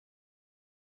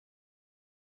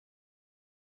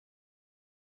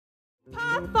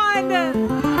Pathfinders.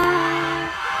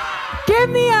 Give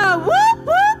me a whoop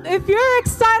whoop if you're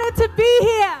excited to be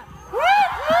here.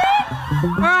 All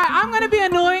right, I'm going to be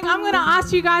annoying. I'm going to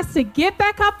ask you guys to get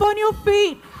back up on your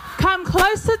feet. Come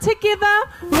closer together.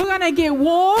 We're going to get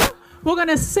warm. We're going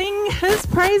to sing his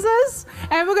praises.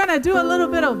 And we're going to do a little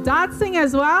bit of dancing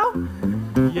as well.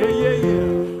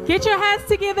 Yeah. Get your hands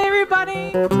together,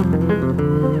 everybody.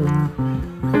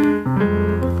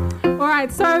 All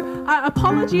right, so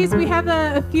apologies. We have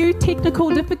a few technical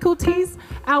difficulties.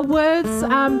 Our words,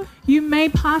 you may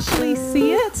partially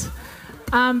see it.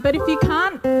 But if you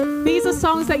can't, these are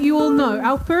songs that you all know.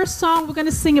 Our first song, we're going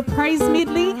to sing a praise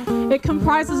medley. It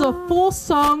comprises of 4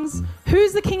 songs.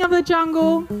 Who's the King of the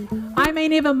Jungle? I May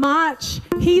Never March.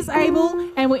 He's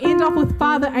Able. And we'll end off with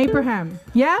Father Abraham.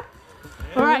 Yeah?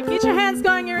 All right, get your hands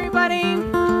going, everybody.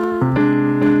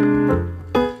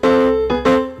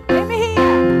 Let me hear you.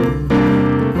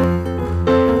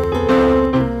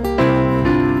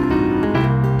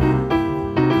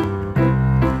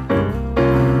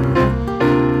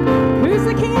 Who's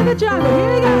the King of the Jungle?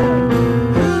 Here we go.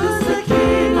 Who's the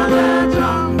king of the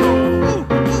jungle?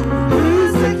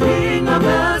 Who's the king of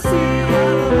the sea?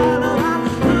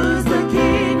 Who's the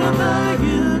king of the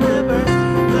universe?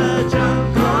 The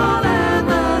jungle and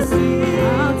the sea.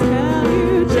 I'll tell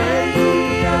you.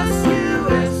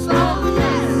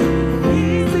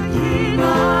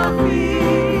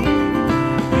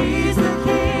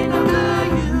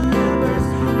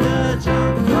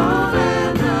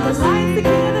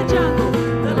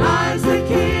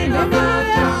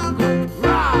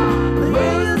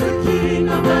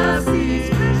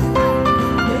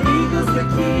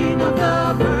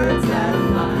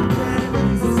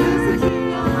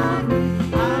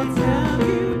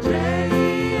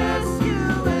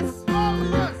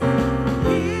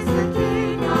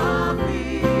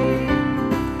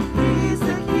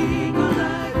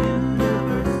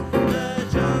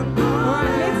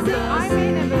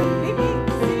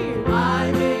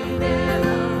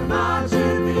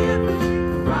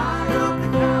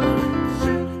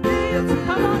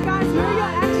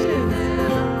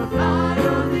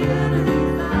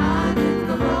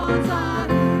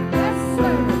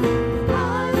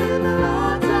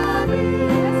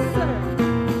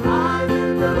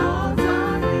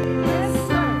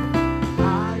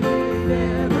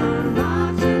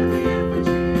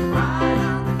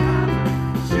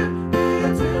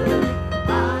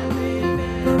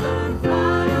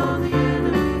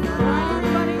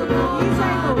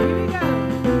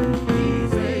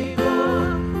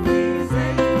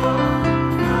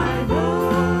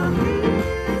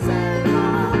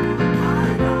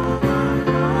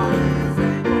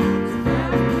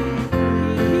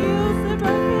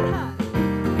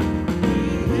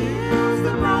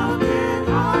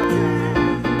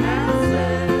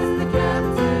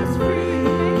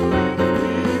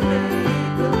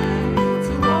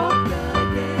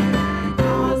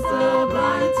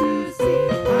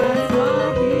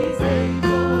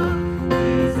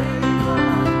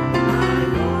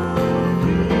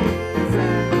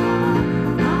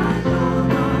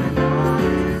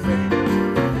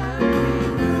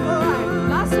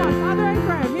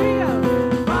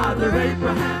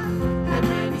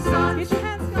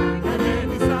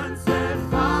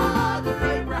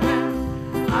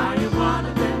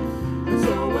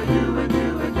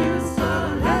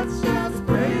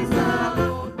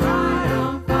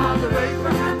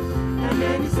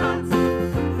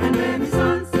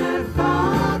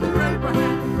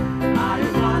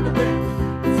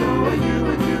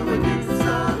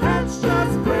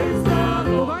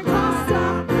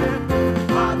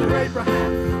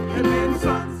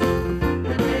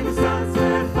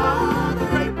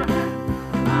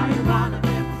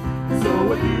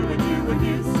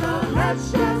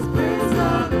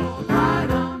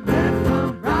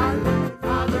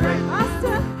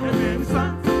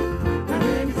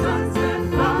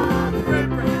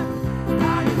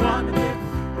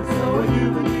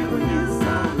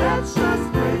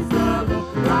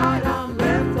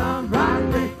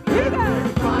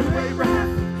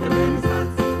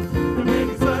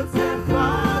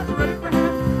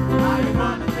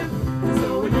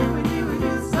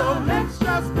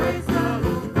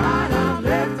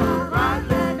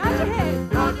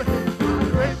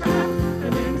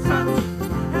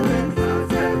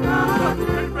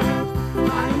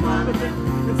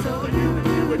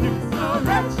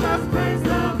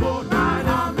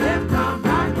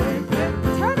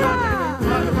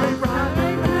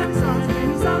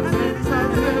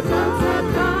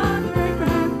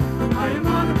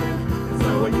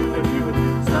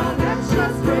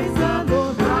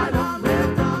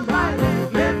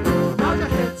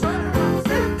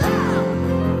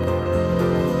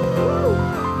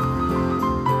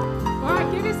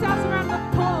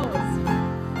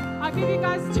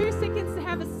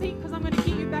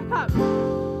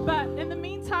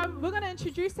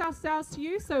 introduce ourselves to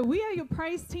you. So we are your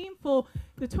praise team for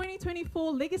the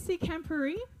 2024 Legacy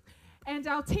Camporee. And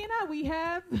our tenor we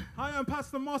have... Hi, I'm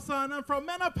Pastor Mossa and I'm from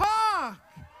Manor Park.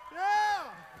 Yeah.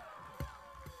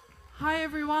 Hi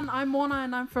everyone, I'm Mona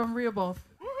and I'm from Rehoboth.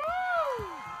 Hi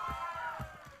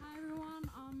everyone,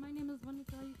 my name is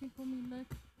Vanessa. You can call me Nick.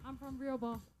 I'm from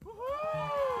Rehoboth.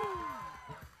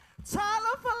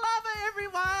 Tyler for lover,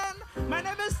 everyone. My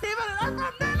name is Steven and I'm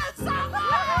from Minnesota.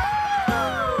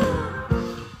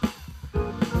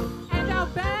 And our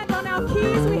band on our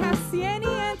keys, we have Sienni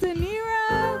and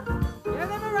Danira. Give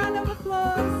them a round of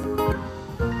applause.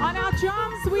 On our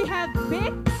drums, we have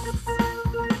Bex.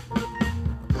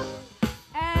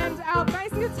 And our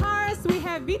bass guitarist, we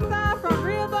have Vita from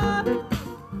Rehoboth.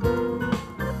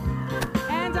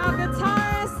 And our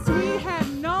guitarist, we have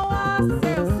Noah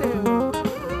Selsu.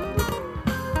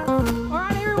 All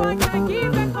right, everyone, can I get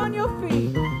you back on your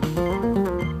feet?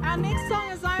 Our next song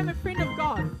is I Am a Friend of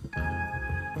God.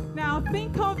 Now,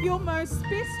 think of your most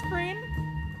best friend.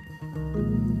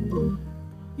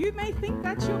 You may think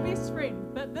that's your best friend,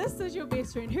 but this is your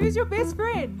best friend. Who's your best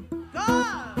friend?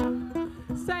 God.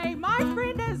 Say, my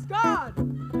friend is God.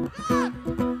 God.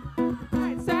 All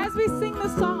right, so as we sing the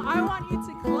song, I want you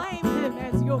to claim him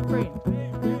as your friend.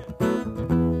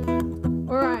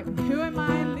 All right, who am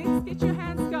I? Let's get your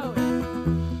hands going.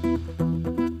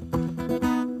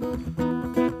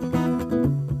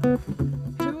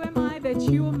 Who am I that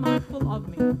you are mindful of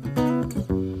me?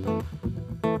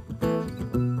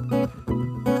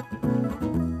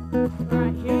 All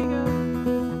right, here you go.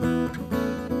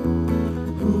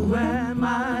 Who am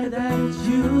I that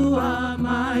you are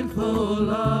mindful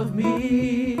of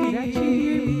me? That you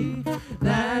hear me.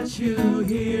 That you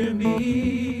hear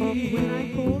me When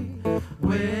I call.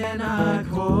 when I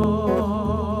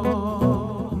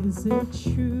call. Is it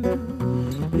true?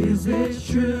 Is it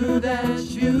true that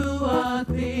you are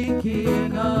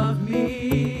thinking of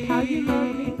me? How you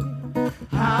love me?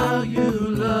 How you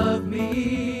love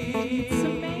me? It's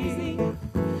amazing.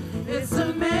 It's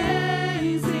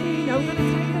amazing. Now we're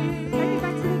gonna take it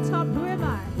back to the top. Who am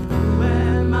I? Who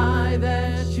am I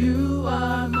that you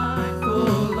are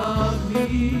mindful of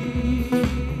me?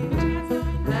 Get your hands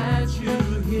going. That you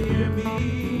hear me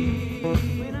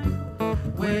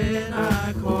when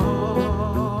I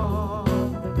call.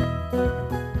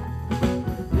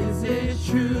 Is it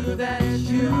true that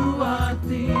you are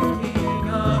thinking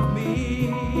of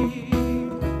me?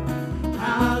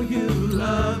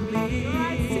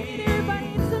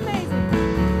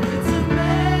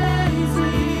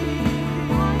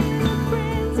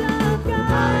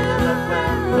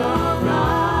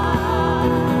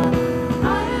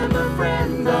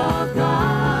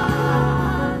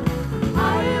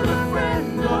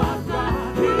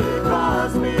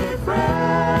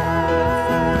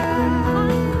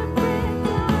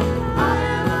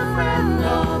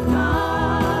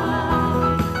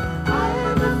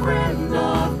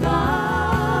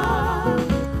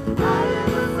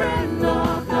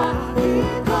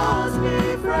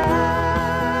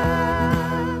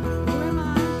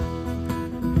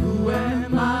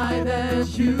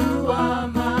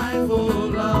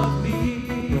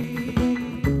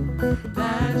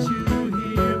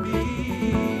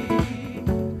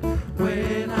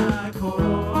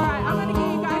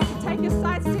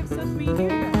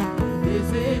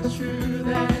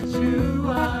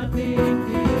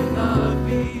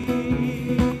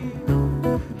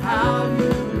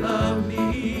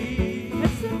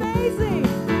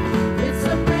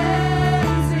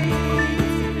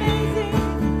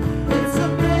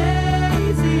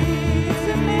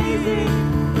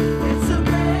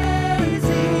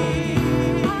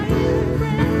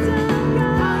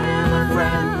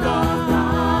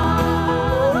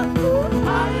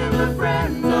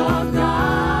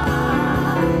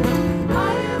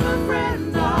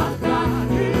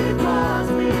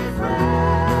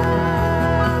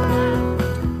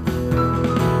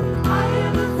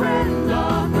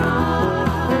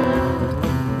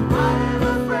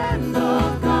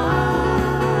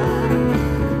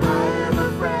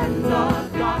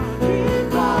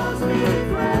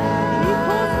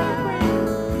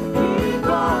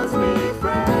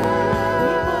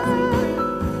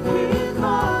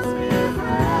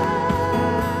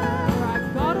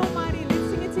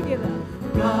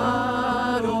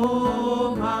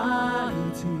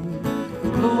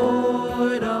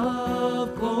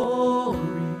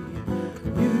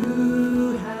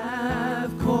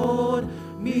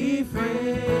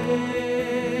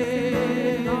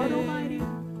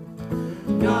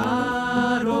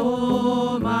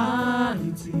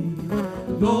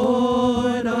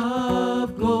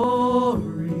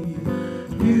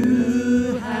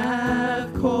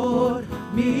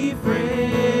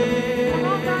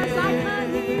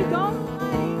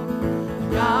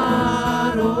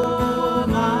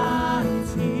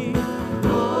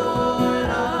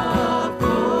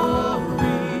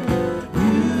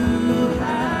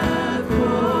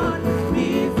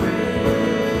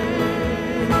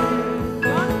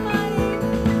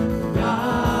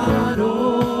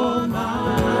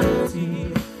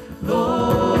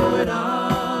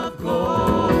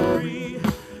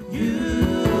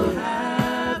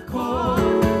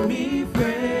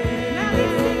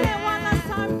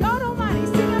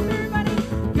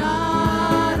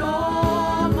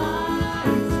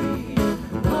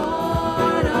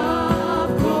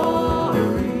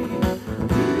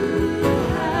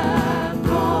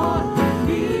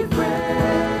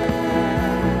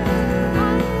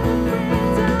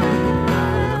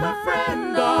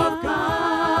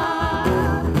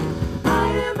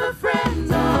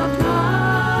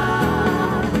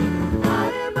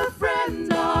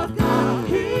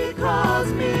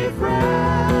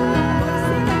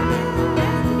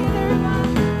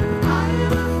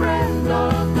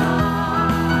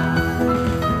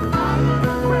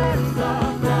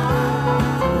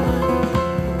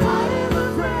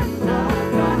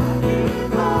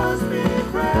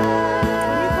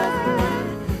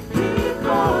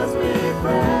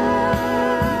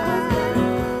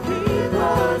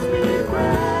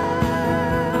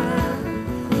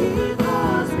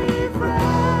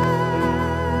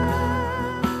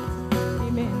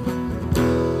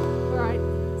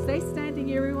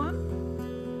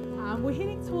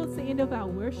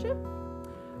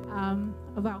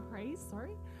 of our praise.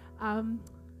 Sorry.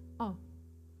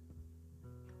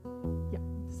 Yeah.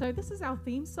 So this is our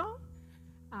theme song.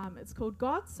 It's called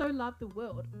 "God So Loved the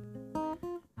World."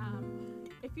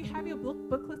 If you have your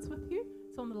booklets with you,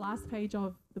 it's on the last page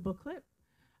of the booklet.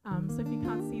 So if you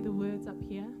can't see the words up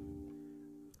here,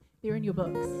 they're in your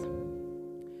books.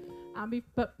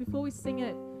 But before we sing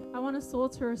it, I want us all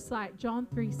to recite John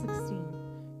 3:16,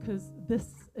 because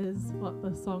this is what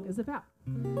the song is about.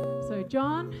 So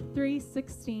John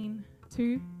 3:16,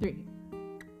 2, 3.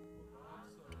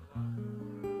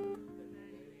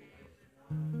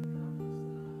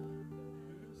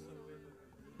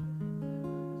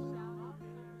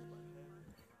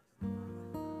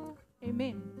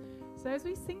 Amen. So as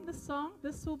we sing the song,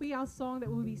 this will be our song that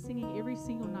we'll be singing every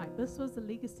single night. This was the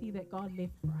legacy that God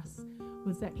left for us,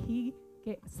 was that He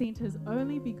sent His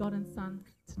only begotten Son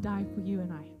to die for you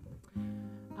and I.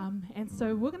 And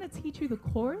so we're going to teach you the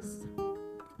chorus.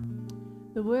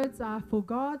 The words are, "For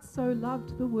God so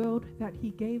loved the world that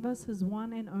He gave us His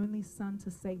one and only Son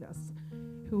to save us.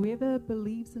 Whoever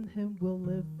believes in Him will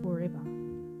live forever."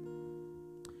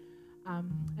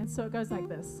 And so it goes like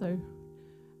this. So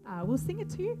we'll sing it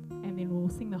to you, and then we'll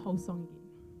sing the whole song again.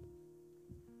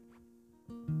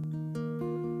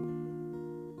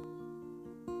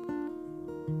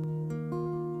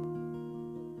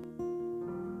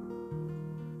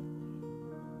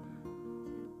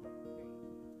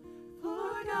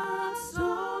 For God so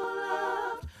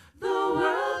loved the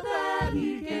world that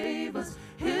He gave us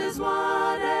His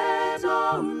one and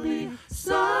only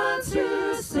Son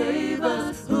to save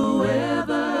us.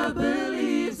 Whoever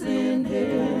believes in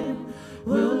Him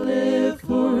will live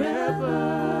forever.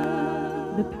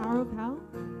 The power of hell.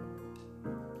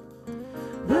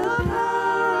 The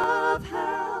power of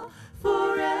hell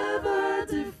forever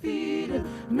defeated.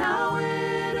 Now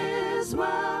it is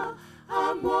well.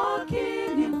 I'm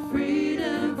walking in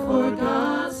freedom. For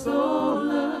God so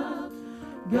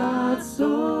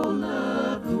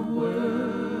loved the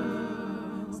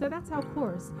world. So that's our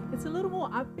chorus. It's a little more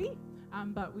upbeat,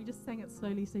 but we just sang it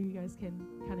slowly so you guys can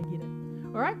kind of get it.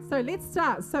 All right, so let's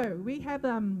start. So we have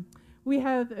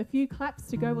a few claps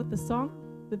to go with the song,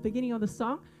 the beginning of the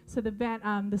song. So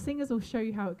the singers will show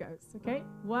you how it goes. Okay,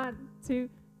 1, 2,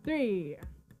 3.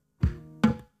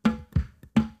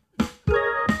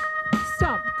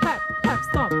 Stomp, clap, clap,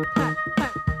 stomp, clap,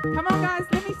 clap. Come on, guys,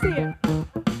 let me see it.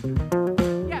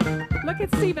 Yeah, look at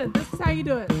Steven. This is how you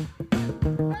do it.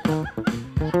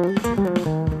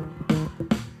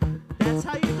 That's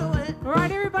how you do it. All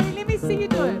right, everybody, let me see you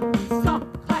do it. Stomp,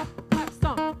 clap, clap,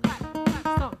 stomp, clap,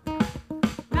 clap, stomp.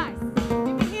 Nice.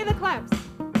 Let me hear the claps.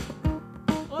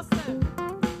 Awesome.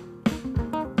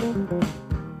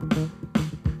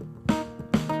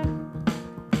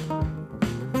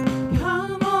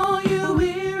 Come all you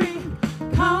weary,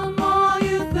 come all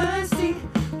you thirsty,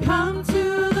 come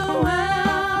to the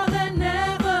well that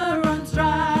never runs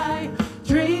dry.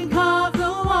 Drink of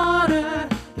the water,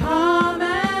 come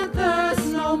and thirst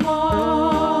no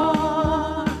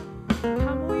more.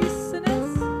 Come, all you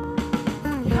sinners.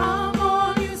 Come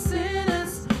all you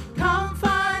sinners, come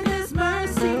find His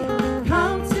mercy.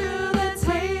 Come to the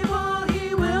table,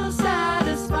 He will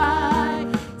satisfy.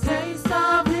 Taste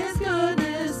of His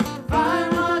goodness,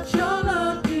 find what you're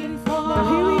looking for. Now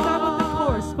here we go with the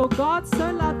chorus. For God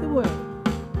so loved the world.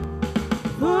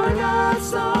 For God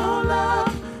so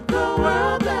loved the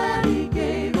world that He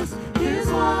gave us His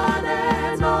one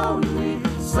and only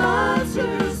Son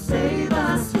to save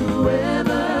us.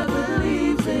 Whoever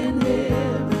believes in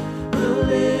Him will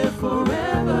live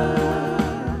forever.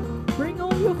 Bring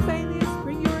all your failures,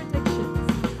 bring your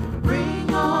addictions.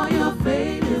 Bring all your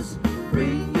failures,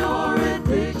 bring your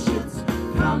addictions.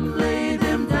 Come lay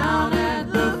them down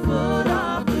at the foot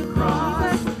of the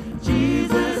cross.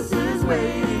 Jesus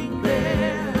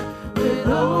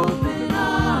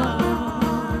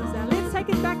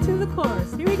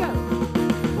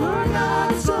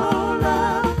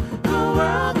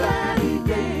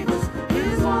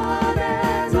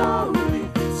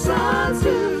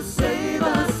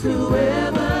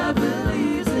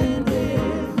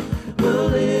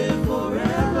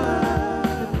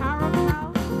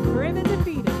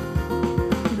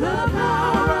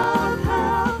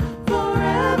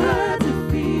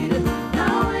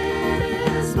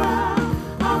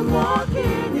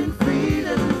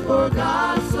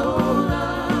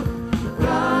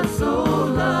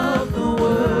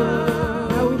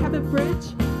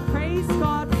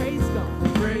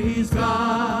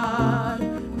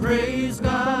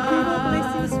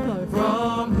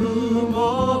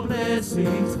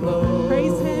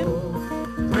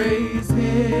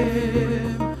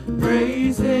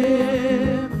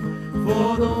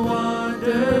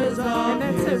wonders of And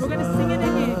that's it. We're going to sing it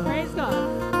in here. Praise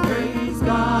God. Praise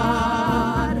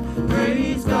God,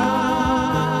 praise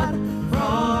God,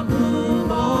 from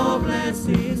whom all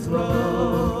blessings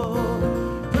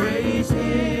flow. Praise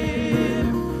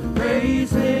Him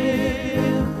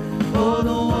for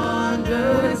the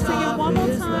wonders Sing it of one more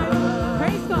His time. love.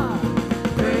 Praise God.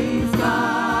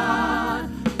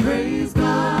 Praise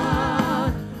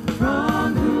God,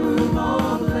 from whom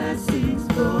all blessings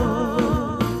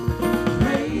flow.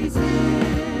 Praise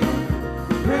Him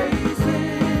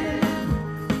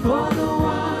for the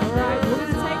wonders. All right, we're going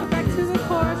to take it back to the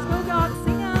chorus. Will God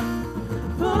sing out?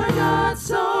 For God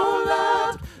so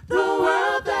loved the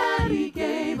world that He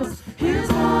gave us His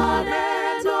one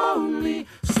and only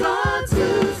Son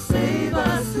to save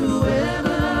us.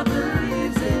 Whoever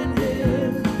believes in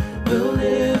Him will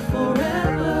live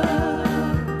forever.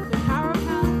 The power of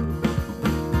hell.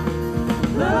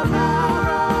 The power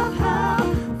of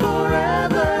hell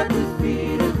forever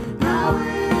defeated. Now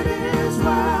it is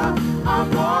well.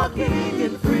 I'm walking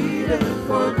in freedom.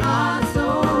 For God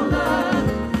so loved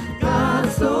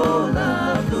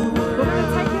the world. We're going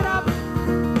to take it up.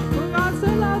 For God so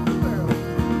loved the world.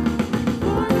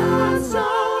 For God so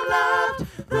loved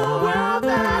the world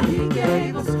that He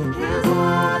gave us His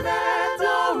one and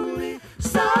only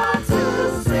Son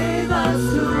to save us.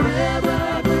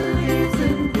 Whoever believes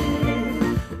in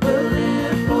Him will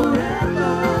live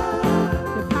forever.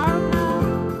 The power of hell.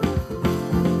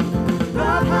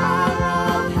 The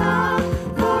power of hell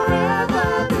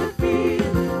forever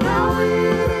defeated. Now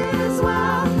it is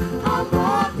well. I'm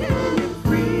walking in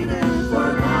freedom. For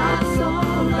God so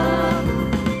loved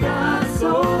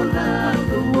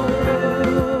the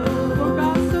world. For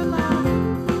God so loved.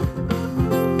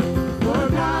 For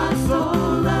God so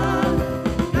loved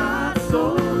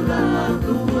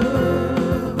the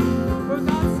world. For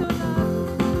God so loved.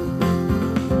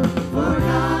 For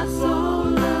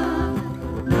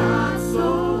God so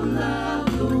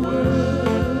loved the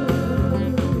world.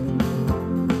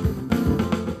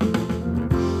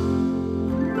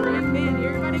 Amen.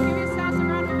 Everybody give yourselves a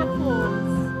round of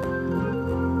applause.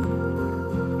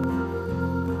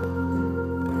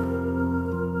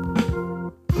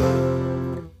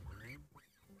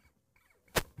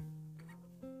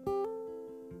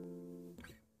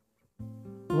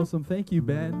 Awesome. Thank you,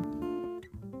 Ben.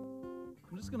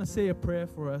 I'm just going to say a prayer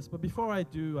for us. But before I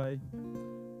do,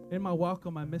 in my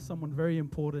welcome, I met someone very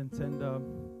important. And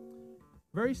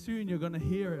very soon you're going to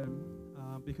hear him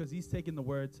because he's taking the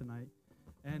word tonight.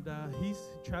 And he's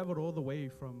traveled all the way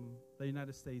from the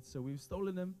United States. So we've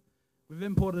stolen him. We've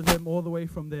imported him all the way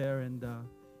from there. And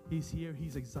he's here.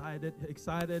 He's excited.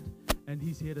 And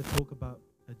he's here to talk about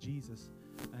Jesus.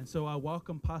 And so I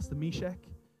welcome Pastor Meshach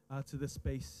to this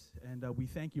space. And we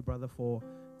thank you, brother, for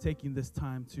taking this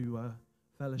time to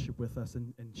fellowship with us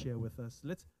and share with us.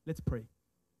 Let's pray.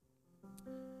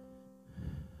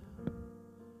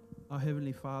 Our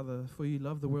Heavenly Father, for you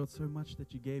love the world so much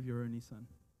that you gave your only Son.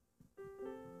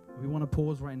 We want to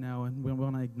pause right now and we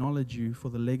want to acknowledge you for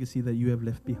the legacy that you have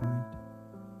left behind.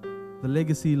 The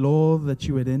legacy, Lord, that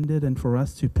you had ended, and for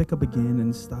us to pick up again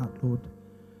and start, Lord.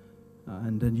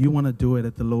 And then you want to do it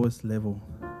at the lowest level,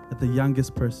 at the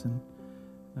youngest person.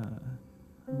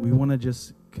 We want to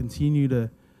just continue to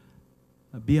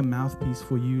be a mouthpiece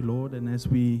for you, Lord. And as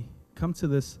we come to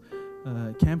this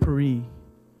Camporee,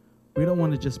 we don't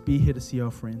want to just be here to see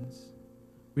our friends.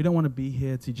 We don't want to be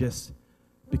here to just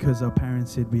because our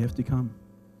parents said we have to come.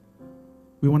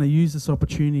 We want to use this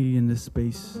opportunity in this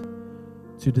space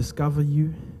to discover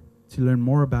you, to learn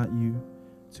more about you,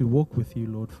 to walk with you,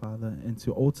 Lord Father, and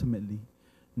to ultimately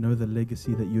know the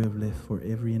legacy that you have left for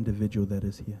every individual that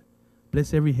is here.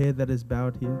 Bless every head that is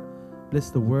bowed here. Bless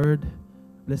the word.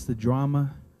 Bless the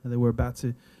drama that we're about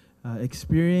to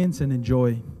experience and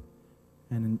enjoy.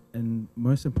 And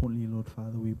most importantly, Lord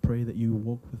Father, we pray that you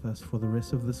walk with us for the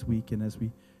rest of this week. And as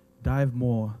we dive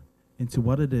more into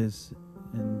what it is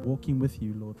and walking with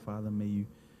you, Lord Father, may you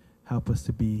help us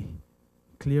to be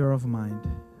clear of mind,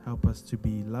 help us to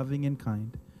be loving and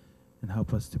kind, and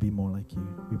help us to be more like you.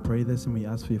 We pray this and we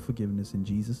ask for your forgiveness in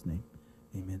Jesus' name.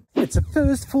 Amen. It's the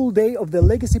first full day of the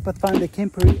Legacy Pathfinder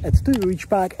Camporee at Studio Ridge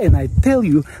Park, and I tell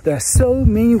you, there are so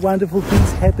many wonderful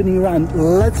things happening around.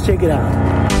 Let's check it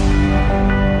out.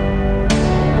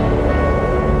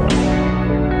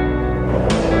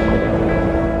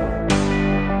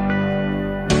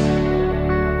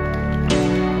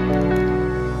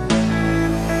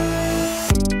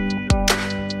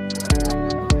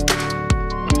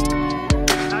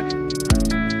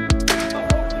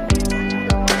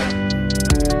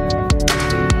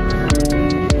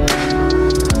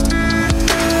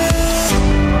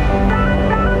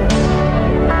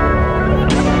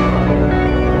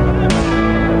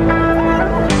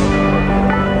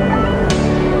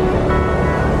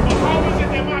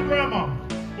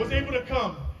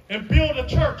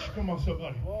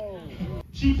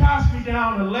 passed me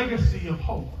down a legacy of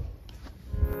hope.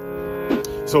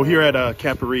 So here at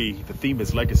Camporee, the theme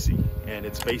is legacy, and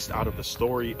it's based out of the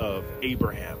story of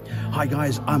Abraham. Hi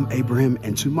guys, I'm Abraham,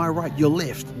 and to my right, your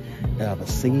left, are the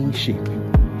singing sheep.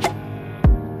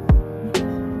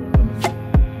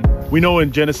 We know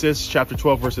in Genesis chapter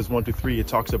 12, verses 1-3, it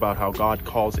talks about how God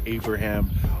calls Abraham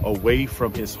away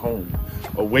from his home,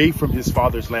 away from his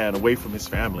father's land, away from his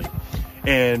family.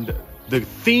 And the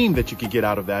theme that you can get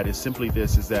out of that is simply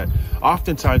this, is that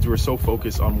oftentimes we're so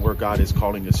focused on where God is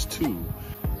calling us to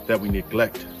that we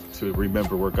neglect to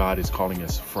remember where God is calling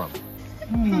us from.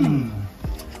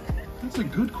 That's a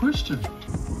good question.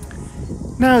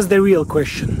 Now's the real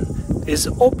question. Is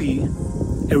Opie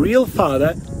a real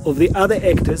father of the other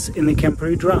actors in the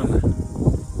Camporee drama?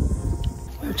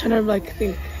 I'm trying to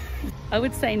think. I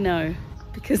would say no,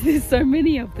 because there's so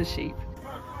many of the sheep.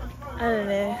 I don't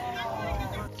know.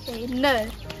 Okay, no.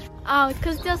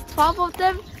 Because there's 12 of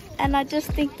them, and I just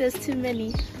think there's too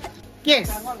many.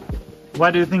 Yes.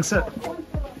 Why do you think so?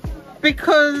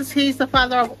 Because he's the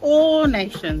father of all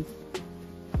nations.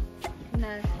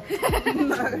 No.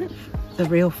 No. The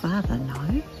real father,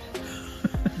 no.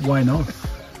 Why not?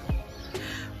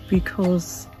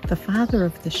 Because the father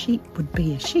of the sheep would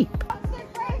be a sheep.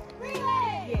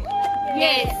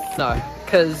 Yes. No,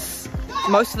 because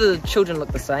most of the children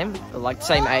look the same, like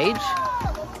same age.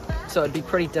 So it'd be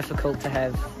pretty difficult to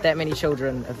have that many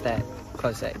children of that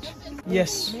close age.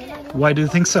 Yes. Why do you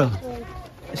think so?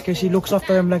 It's because he looks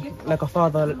after him like a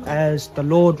father, as the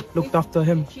Lord looked after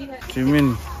him. Do you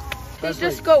mean? He's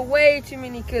just got way too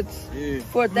many kids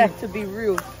for that to be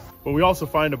real. What we also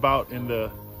find about in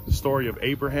the story of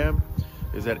Abraham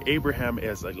is that Abraham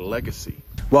is a legacy.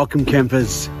 Welcome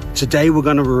campers. Today we're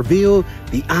going to reveal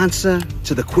the answer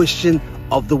to the question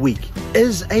of the week.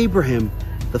 Is Abraham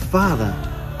the father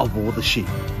of all the sheep?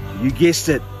 You guessed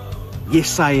it.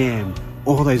 Yes, I am.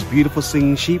 All those beautiful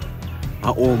singing sheep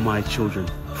are all my children.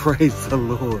 Praise the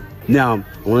Lord. Now,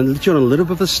 I want to let you on a little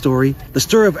bit of a story. The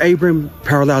story of Abraham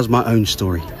parallels my own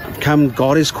story.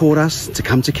 God has called us to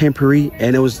come to Camporee,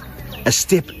 and it was a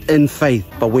step in faith.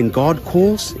 But when God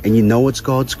calls, and you know it's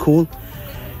God's call,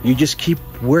 you just keep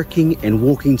working and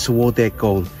walking toward that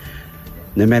goal.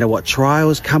 No matter what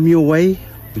trials come your way,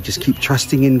 we just keep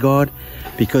trusting in God,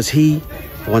 because He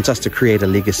wants us to create a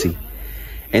legacy.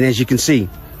 And as you can see,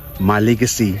 my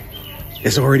legacy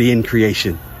is already in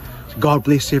creation. God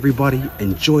bless everybody.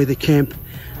 Enjoy the camp.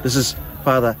 This is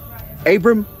Father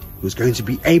Abram, who's going to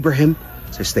be Abraham.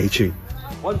 So stay tuned.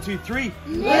 1, 2, 3.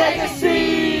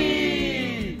 Legacy!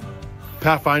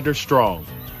 Pathfinder strong.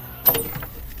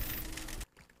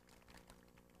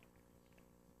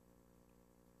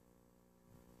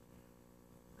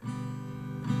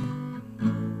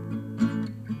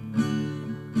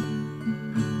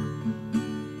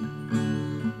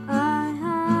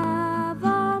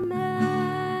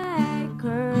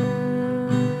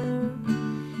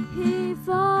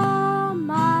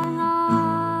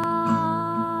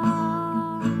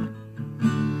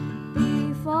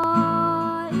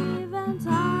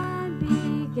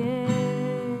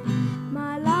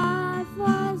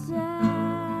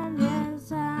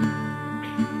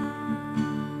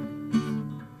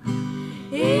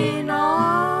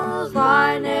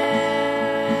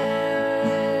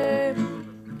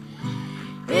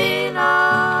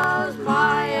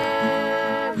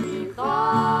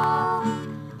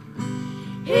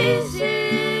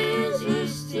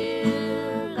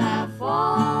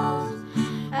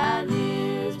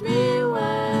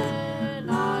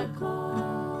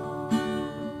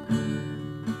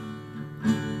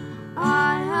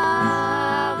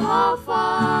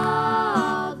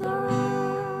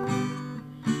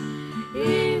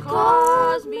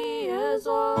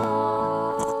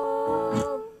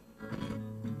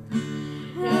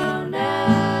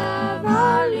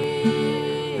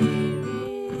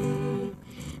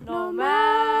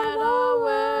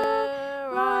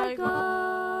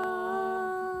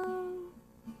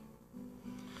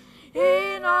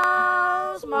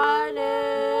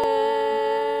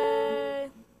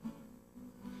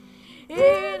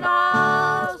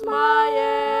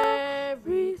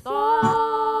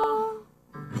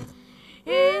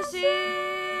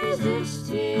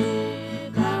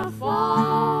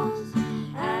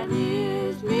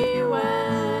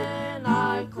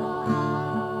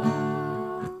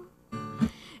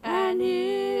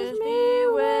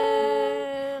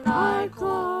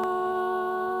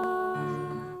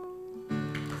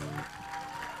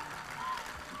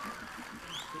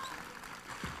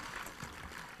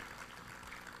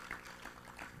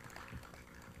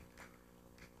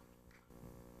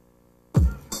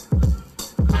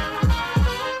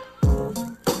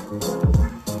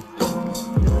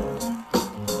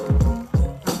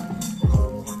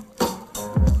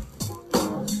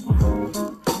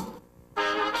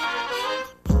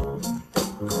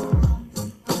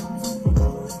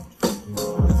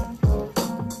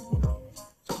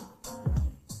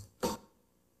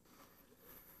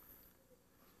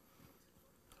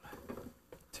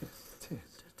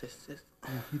 test.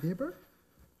 You there, bro?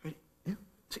 Ready? Yeah.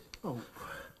 Oh.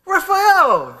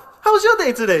 Raphael, how was your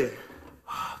day today?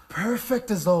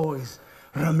 Perfect as always,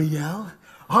 Ramiel.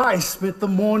 I spent the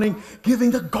morning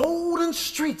giving the golden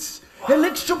streets an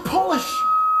extra polish.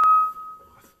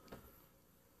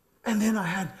 And then I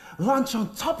had lunch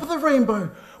on top of the rainbow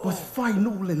with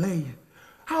Fainul Lele.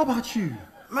 How about you?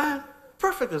 Man,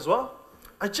 perfect as well.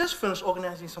 I just finished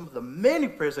organizing some of the many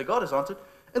prayers that God has answered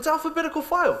into alphabetical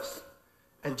files.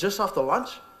 And just after lunch,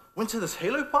 went to this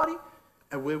Halo party,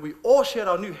 and where we all shared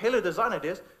our new Halo design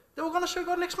ideas that we're going to show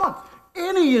God next month.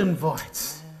 Any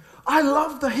invites? I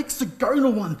love the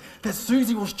hexagonal one that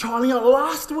Susie was trying out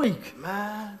last week.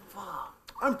 Man, fuck.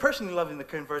 I'm personally loving the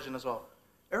cone version as well.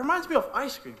 It reminds me of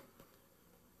ice cream.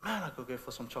 Man, I could go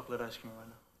for some chocolate ice cream right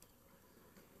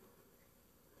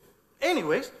now.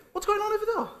 Anyways, what's going on over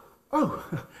there? Oh,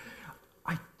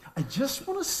 I just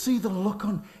want to see the look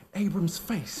on Abram's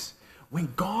face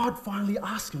when God finally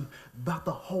asked him about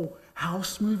the whole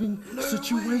house moving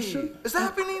situation. Way. Is that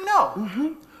happening now?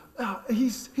 Mm-hmm.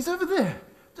 He's over there,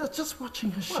 just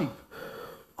watching his sheep.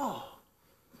 Oh,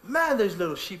 man, those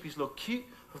little sheepies look cute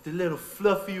with the little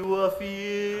fluffy wuffy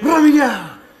ears. Romeo!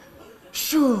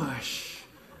 Shush.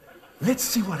 Let's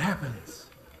see what happens.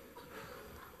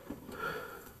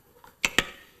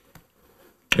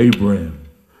 Abraham.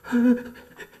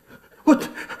 What?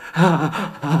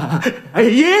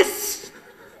 Yes?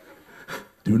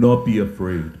 Do not be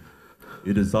afraid.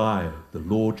 It is I, the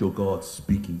Lord your God,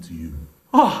 speaking to you.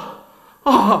 All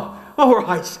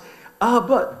right.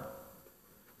 But...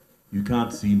 You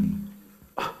can't see me,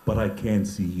 but I can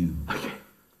see you. Okay.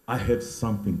 I have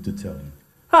something to tell you.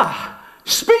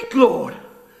 Speak, Lord.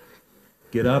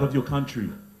 Get out of your country,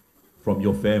 from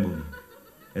your family,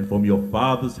 and from your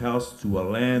father's house to a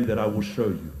land that I will show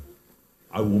you.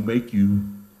 I will make you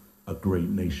a great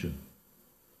nation.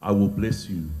 I will bless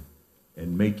you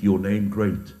and make your name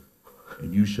great,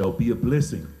 and you shall be a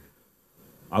blessing.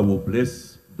 I will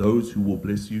bless those who will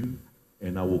bless you,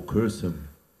 and I will curse him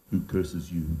who curses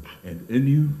you. And in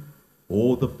you,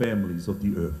 all the families of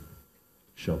the earth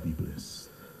shall be blessed.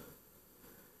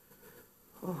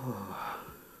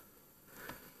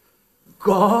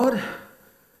 God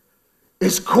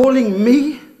is calling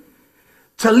me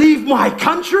to leave my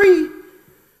country,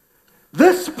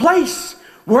 this place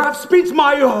where I've spent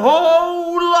my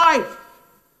whole life.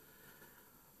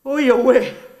 Oh, you're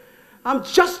aware, I'm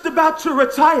just about to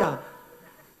retire.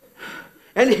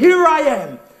 And here I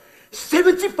am,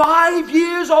 75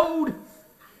 years old,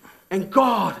 and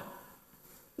God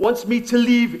wants me to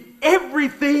leave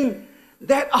everything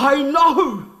that I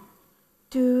know.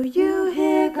 Do you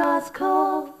hear God's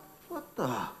call? What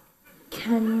the?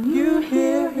 Can you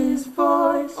hear his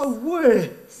voice? Oh,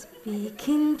 word.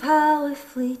 Speaking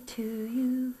powerfully to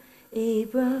you,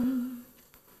 Abram.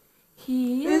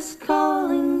 He is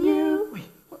calling you. Wait,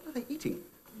 what are they eating?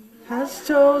 Has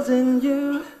chosen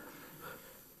you.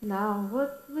 Now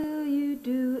what will you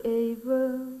do,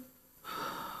 Abram?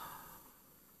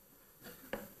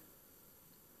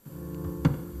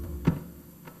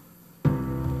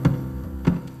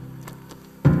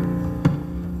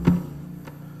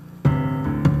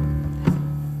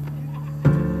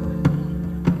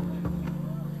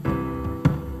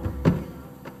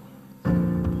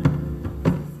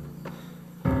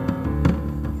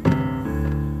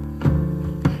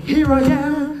 Here I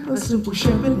am, a simple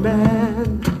shepherd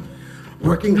man,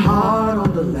 working hard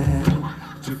on the land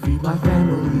to feed my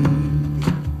family.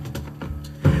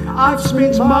 I've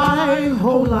spent my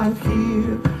whole life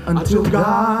here until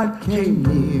God came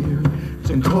near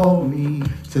to call me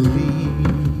to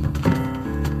leave.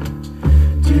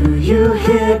 Do you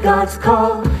hear God's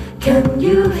call? Can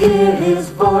you hear his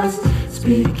voice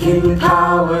speaking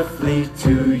powerfully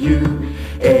to you,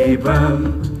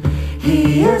 Abram?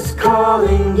 He is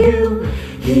calling you,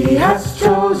 he has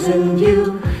chosen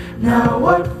you. Now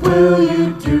what will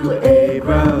you do,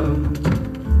 Abram?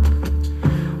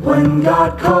 When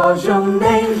God calls your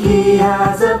name, he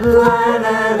has a plan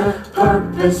and a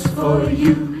purpose for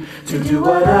you to do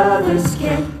what others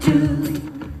can't do.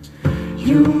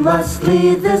 You must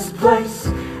leave this place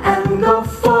and go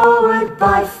forward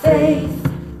by faith.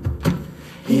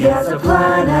 He has a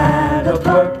plan and a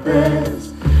purpose.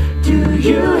 Do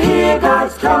you hear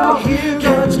God's call?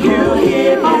 Can you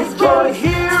hear his voice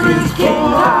speaking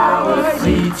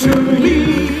powerfully to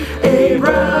me,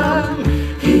 Abram?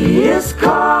 He is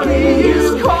calling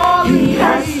you. He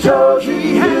has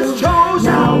chosen you.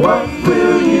 Now what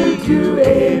will you do,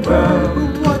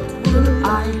 Abram? What will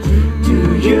I do?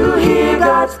 Do you hear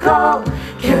God's call?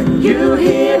 Can you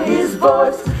hear his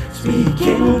voice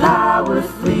speaking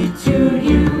powerfully to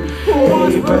you?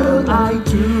 What will I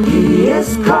do? He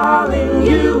is calling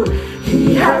you.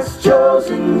 He has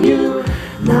chosen you.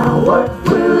 Now what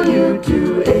will you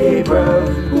do,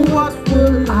 Abram? What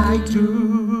will I do?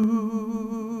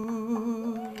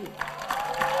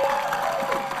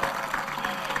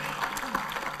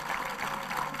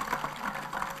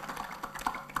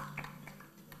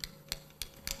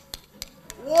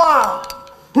 Wow,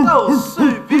 that was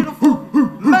so beautiful.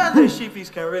 Man, those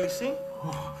sheepies can really sing.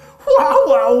 Wow,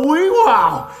 wow, wee,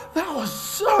 wow. That was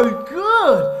so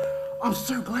good. I'm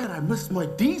so glad I missed my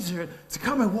dessert to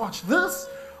come and watch this.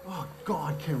 Oh,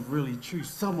 God can really choose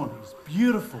someone who's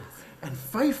beautiful and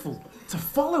faithful to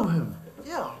follow him.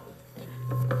 Yeah,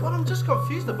 but I'm just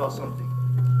confused about something.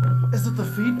 Is it the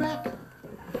feedback?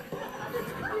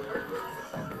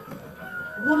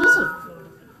 What is it?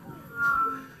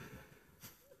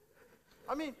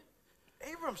 I mean,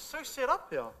 Abram's so set up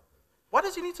here. Why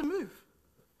does he need to move?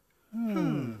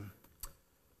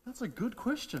 That's a good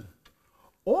question.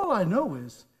 All I know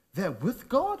is that with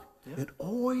God, it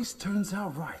always turns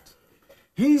out right.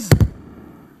 He's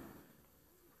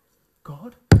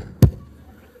God.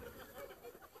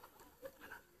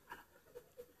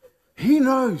 He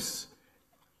knows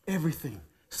everything,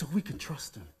 so we can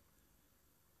trust him.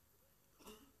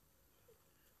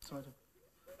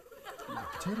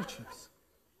 Potato chips.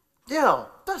 Yeah,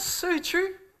 that's so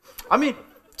true. I mean,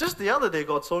 just the other day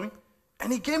God told me,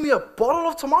 and he gave me a bottle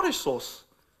of tomato sauce.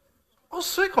 I was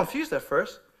so confused at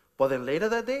first, but then later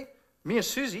that day, me and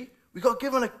Susie, we got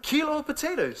given a kilo of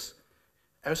potatoes.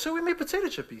 And so we made potato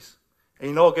chippies. And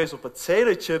you know what goes with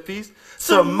potato chippies?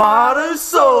 Tomato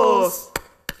sauce!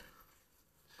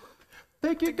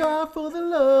 Thank you, God, for the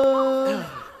love.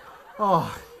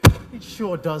 Oh, he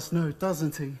sure does know,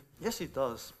 doesn't he? Yes, he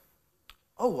does.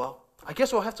 Oh, well, I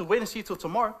guess we'll have to wait and see till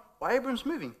tomorrow while Abram's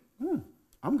moving.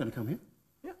 I'm going to come here.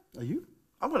 Yeah. Are you?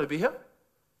 I'm going to be here.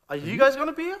 Are you guys going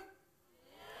to be here?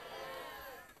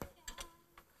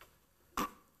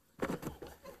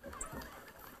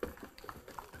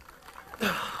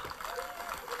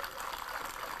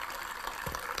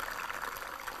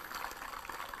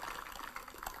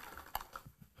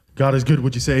 God is good.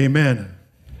 Would you say amen?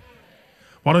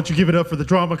 Why don't you give it up for the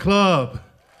drama club,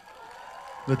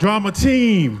 the drama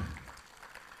team?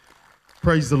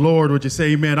 Praise the Lord. Would you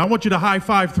say amen? I want you to high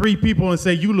five 3 people and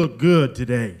say, you look good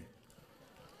today.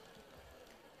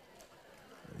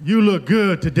 You look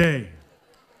good today.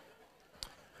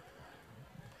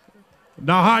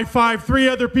 Now high five 3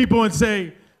 other people and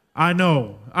say, I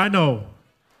know, I know,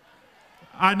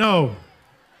 I know.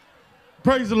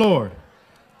 Praise the Lord.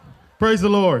 Praise the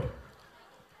Lord.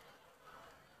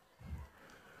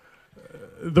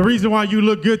 The reason why you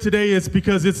look good today is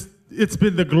because it's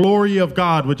been the glory of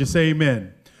God. Would you say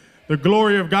amen? The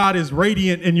glory of God is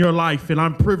radiant in your life, and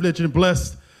I'm privileged and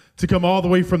blessed to come all the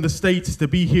way from the States to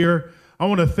be here. I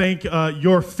want to thank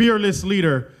your fearless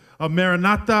leader,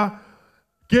 Maranatha.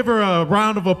 Give her a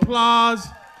round of applause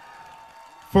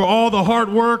for all the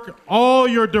hard work, all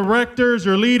your directors,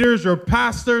 your leaders, your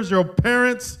pastors, your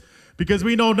parents, because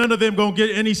we know none of them going to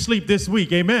get any sleep this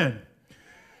week. Amen.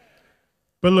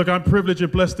 But look, I'm privileged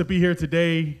and blessed to be here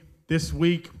today, this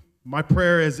week. My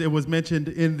prayer, as it was mentioned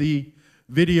in the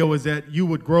video, is that you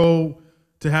would grow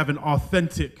to have an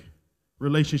authentic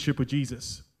relationship with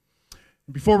Jesus.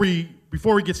 Before we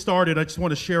get started, I just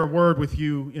want to share a word with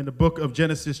you in the book of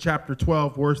Genesis chapter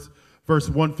 12, verse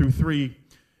 1 through 3.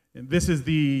 And this is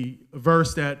the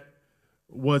verse that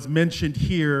was mentioned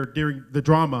here during the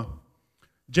drama.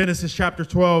 Genesis chapter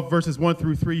 12, verses 1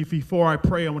 through 3. Before I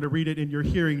pray, I want to read it in your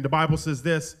hearing. The Bible says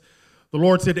this. The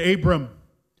Lord said to Abram,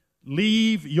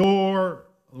 leave your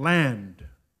land.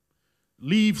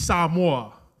 Leave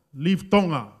Samoa. Leave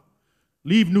Tonga.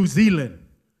 Leave New Zealand.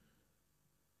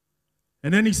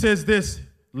 And then he says this,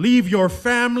 leave your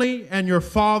family and your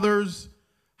father's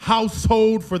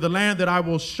household for the land that I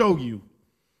will show you.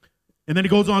 And then he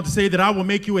goes on to say that I will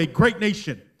make you a great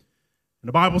nation. And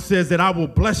the Bible says that I will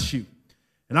bless you.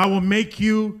 And I will make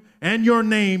you and your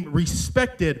name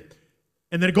respected.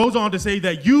 And then it goes on to say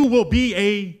that you will be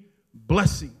a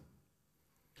blessing.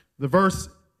 The verse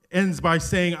ends by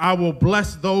saying, I will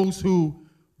bless those who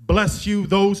bless you.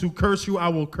 Those who curse you, I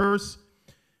will curse.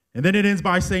 And then it ends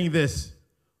by saying this,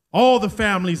 all the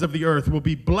families of the earth will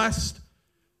be blessed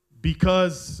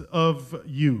because of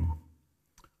you.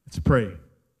 Let's pray.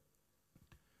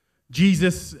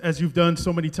 Jesus, as you've done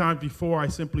so many times before, I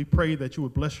simply pray that you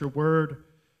would bless your word,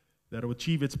 that it will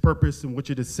achieve its purpose in which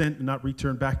it is sent and not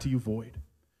return back to you void.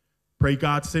 Pray,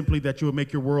 God, simply that you will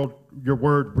make your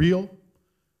word real,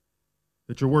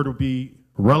 that your word will be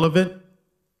relevant,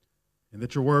 and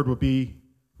that your word will be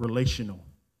relational.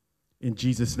 in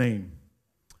Jesus' name.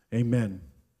 Amen.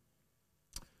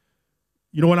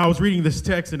 You know, when I was reading this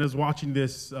text and I was watching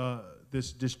this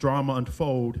drama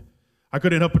unfold, I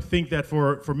couldn't help but think that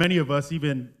for many of us,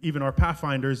 even our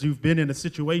Pathfinders, you've been in a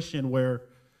situation where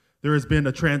there has been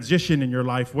a transition in your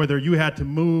life, whether you had to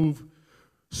move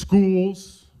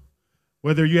schools,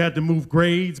 whether you had to move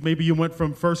grades. Maybe you went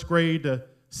from first grade to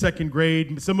second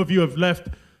grade. Some of you have left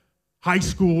high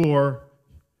school or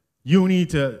uni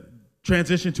to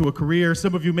transition to a career.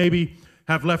 Some of you maybe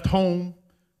have left home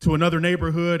to another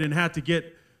neighborhood and had to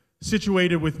get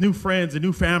situated with new friends and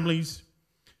new families.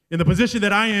 In the position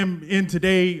that I am in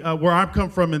today, where I've come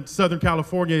from in Southern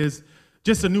California, is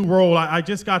just a new role. I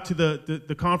just got to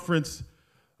the conference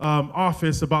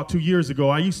office about 2 years ago.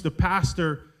 I used to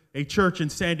pastor a church in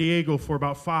San Diego for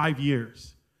about 5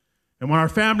 years. And when our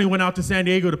family went out to San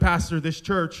Diego to pastor this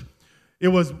church, it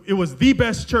was the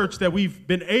best church that we've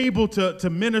been able to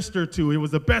minister to. It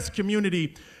was the best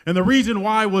community. And the reason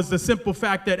why was the simple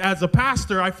fact that as a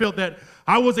pastor, I felt that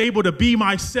I was able to be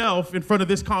myself in front of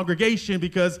this congregation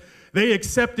because they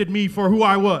accepted me for who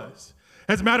I was.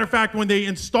 As a matter of fact, when they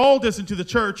installed us into the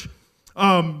church,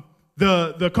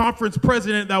 the conference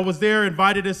president that was there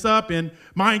invited us up. And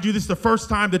mind you, this is the first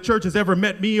time the church has ever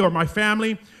met me or my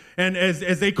family. And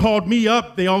as they called me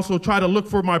up, they also tried to look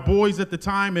for my boys at the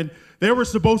time. And they were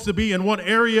supposed to be in one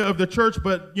area of the church,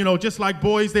 but, you know, just like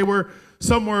boys, they were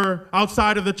somewhere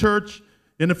outside of the church,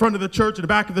 in the front of the church, in the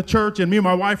back of the church. And me and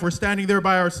my wife were standing there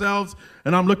by ourselves.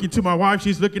 And I'm looking to my wife.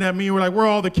 She's looking at me. And we're like, where are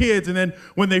all the kids? And then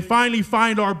when they finally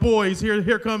find our boys,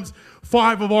 here comes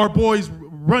 5 of our boys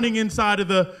running inside of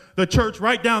the church,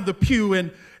 right down the pew.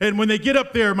 And when they get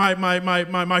up there,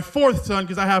 my fourth son,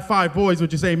 because I have 5 boys,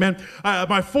 would you say amen?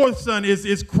 My fourth son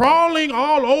is crawling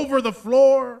all over the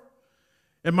floor.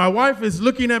 And my wife is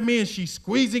looking at me and she's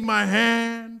squeezing my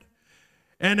hand.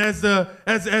 And as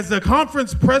the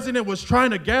conference president was trying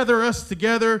to gather us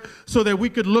together so that we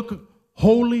could look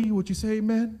holy, would you say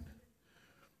amen?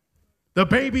 The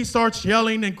baby starts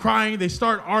yelling and crying. They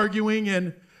start arguing.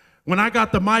 And when I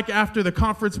got the mic after the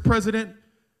conference president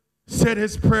said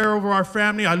his prayer over our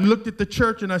family, I looked at the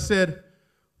church and I said,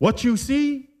 what you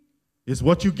see is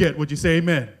what you get. Would you say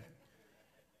amen?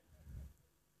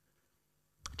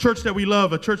 Church that we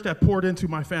love, a church that poured into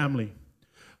my family,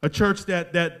 a church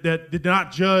that did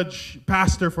not judge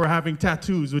pastor for having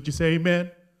tattoos. Would you say amen?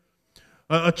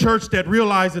 A church that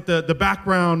realized that the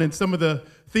background and some of the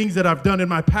things that I've done in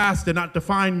my past did not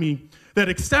define me, that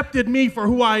accepted me for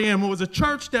who I am. It was a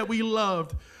church that we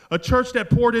loved, a church that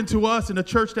poured into us, and a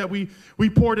church that we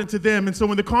poured into them. And so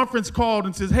when the conference called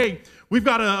and says, hey, we've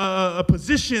got a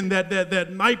position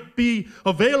that might be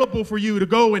available for you to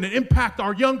go and impact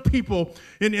our young people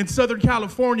in Southern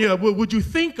California, would you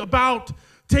think about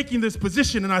taking this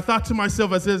position? And I thought to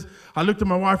myself, I looked at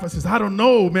my wife, I says, I don't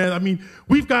know, man. I mean,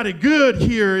 we've got it good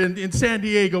here in San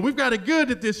Diego. We've got it good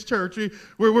at this church.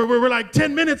 We're like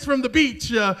 10 minutes from the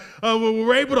beach.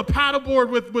 We're able to paddleboard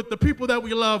with the people that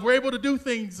we love. We're able to do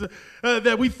things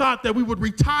that we thought that we would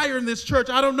retire in this church.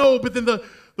 I don't know, but then the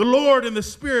Lord and the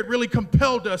Spirit really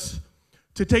compelled us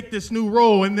to take this new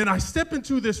role. And then I step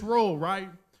into this role, right?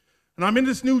 And I'm in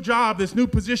this new job, this new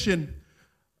position.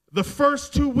 The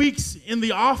first 2 weeks in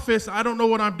the office, I don't know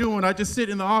what I'm doing. I just sit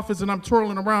in the office and I'm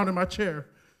twirling around in my chair.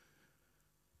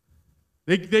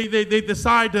 They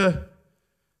decide to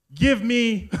give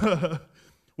me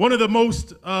one of the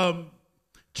most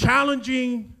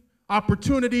challenging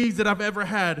opportunities that I've ever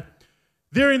had.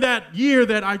 During that year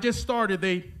that I just started,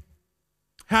 they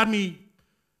had me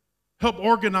help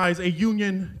organize a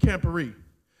union camporee.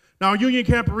 Now, a union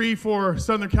camporee for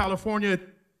Southern California,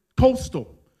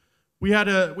 coastal. We had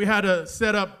a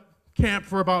set up camp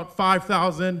for about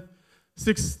 5,000,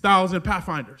 6,000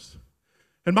 Pathfinders.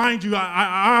 And mind you,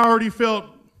 I already felt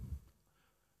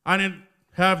I didn't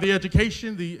have the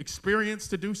education, the experience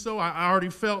to do so. I already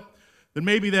felt that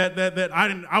maybe that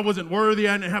I wasn't worthy.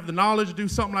 I didn't have the knowledge to do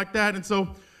something like that. And so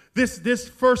this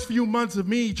first few months of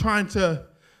me trying to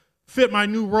fit my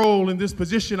new role in this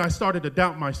position, I started to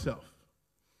doubt myself.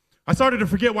 I started to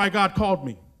forget why God called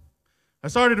me. I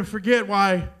started to forget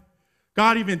why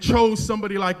God even chose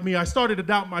somebody like me. I started to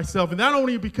doubt myself. And not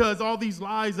only because all these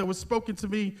lies that were spoken to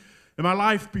me in my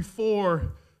life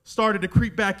before started to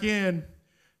creep back in.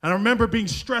 And I remember being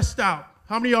stressed out.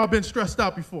 How many of y'all been stressed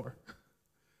out before?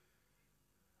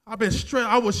 I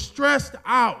was stressed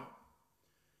out.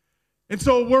 And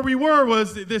so where we were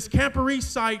was this Camporee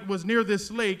site was near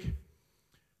this lake.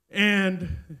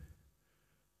 And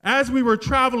as we were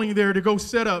traveling there to go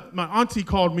set up, my auntie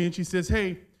called me and she says,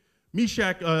 hey,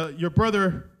 Meshach, your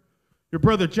brother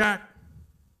Jack,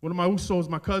 one of my Usos,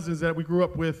 my cousins that we grew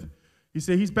up with, He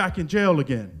said, he's back in jail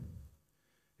again.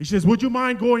 He says, would you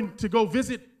mind going to go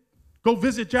visit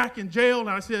Jack in jail? And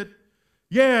I said,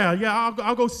 yeah,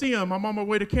 I'll go see him. I'm on my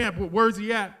way to camp. Where's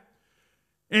he at?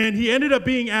 And he ended up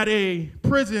being at a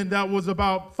prison that was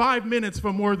about 5 minutes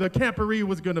from where the Camporee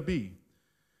was going to be.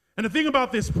 And the thing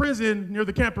about this prison near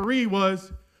the Camporee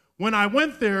was, when I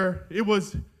went there, it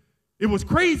was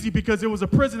crazy because it was a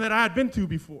prison that I had been to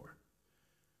before.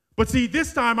 But see,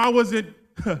 this time I wasn't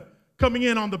coming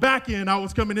in on the back end. I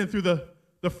was coming in through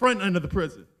the front end of the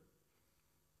prison.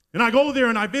 And I go there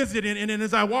and I visit, and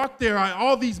as I walk there,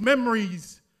 all these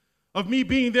memories of me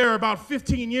being there about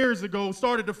 15 years ago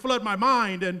started to flood my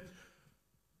mind. And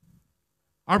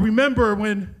I remember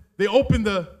when they opened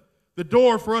the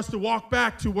door for us to walk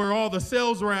back to where all the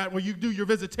cells were at, where you do your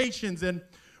visitations. And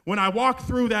when I walked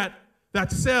through that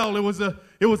cell, it was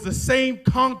the same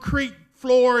concrete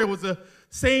floor. It was the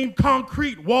same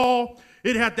concrete wall.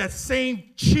 It had that same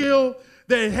chill.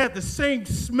 It had the same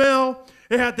smell.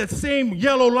 It had that same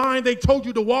yellow line they told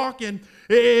you to walk. And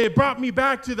it brought me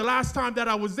back to the last time that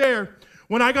I was there.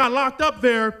 When I got locked up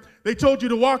there, they told you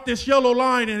to walk this yellow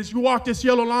line. And as you walk this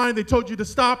yellow line, they told you to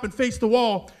stop and face the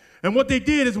wall. And what they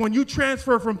did is when you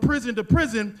transfer from prison to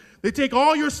prison, they take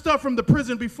all your stuff from the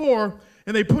prison before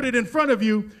and they put it in front of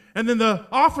you. And then the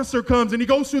officer comes and he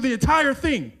goes through the entire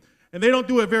thing. And they don't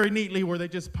do it very neatly where they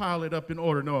just pile it up in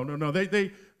order. No.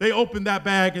 They open that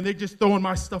bag and they just throwing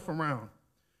my stuff around.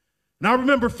 And I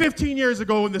remember 15 years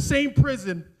ago in the same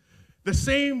prison, the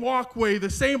same walkway,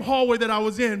 the same hallway that I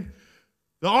was in,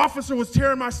 the officer was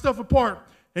tearing my stuff apart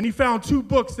and he found 2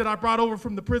 books that I brought over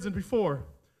from the prison before.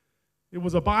 It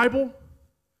was a Bible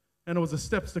and it was a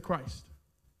Steps to Christ.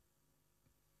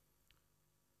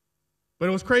 But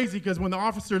it was crazy because when the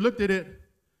officer looked at it,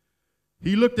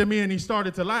 he looked at me and he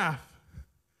started to laugh.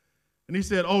 And he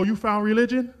said, oh, you found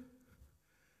religion?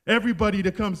 Everybody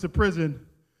that comes to prison,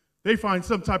 they find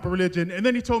some type of religion. And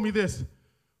then he told me this,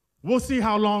 we'll see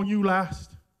how long you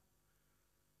last.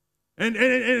 And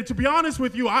to be honest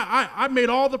with you, I made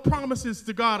all the promises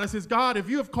to God. I says, God, if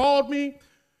you have called me,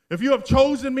 if you have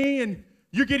chosen me and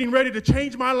you're getting ready to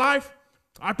change my life,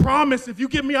 I promise if you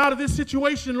get me out of this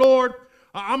situation, Lord,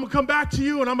 I'm going to come back to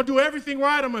you and I'm going to do everything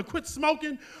right. I'm going to quit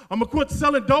smoking. I'm going to quit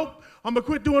selling dope. I'm going to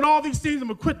quit doing all these things. I'm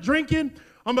going to quit drinking.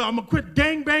 I'm going to quit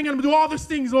gang banging. I'm going to do all these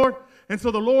things, Lord. And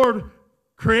so the Lord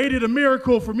created a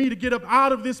miracle for me to get up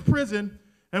out of this prison.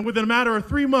 And within a matter of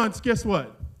 3 months, guess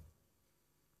what?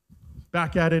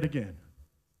 Back at it again.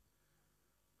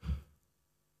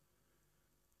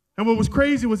 And what was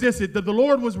crazy was this, that the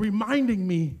Lord was reminding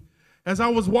me as I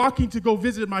was walking to go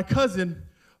visit my cousin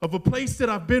of a place that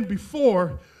I've been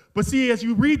before. But see, as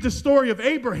you read the story of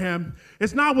Abraham,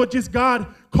 it's not what just God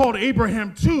called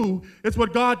Abraham to, it's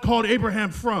what God called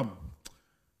Abraham from.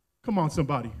 Come on,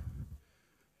 somebody.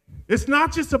 It's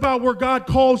not just about where God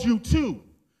calls you to.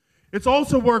 It's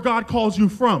also where God calls you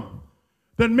from.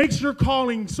 That makes your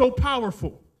calling so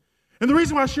powerful. And the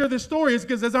reason why I share this story is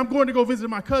because as I'm going to go visit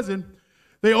my cousin,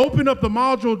 they open up the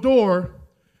module door,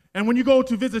 and when you go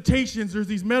to visitations, there's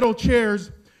these metal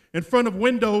chairs in front of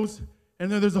windows,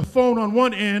 and then there's a phone on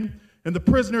one end, and the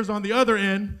prisoners on the other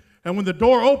end. And when the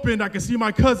door opened, I could see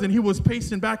my cousin. He was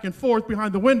pacing back and forth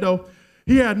behind the window.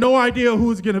 He had no idea who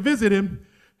was going to visit him.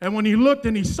 And when he looked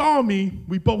and he saw me,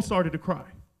 we both started to cry.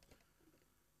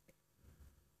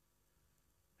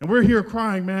 And we're here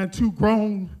crying, man, 2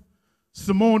 grown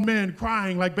Samoan men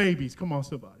crying like babies. Come on,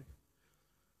 somebody.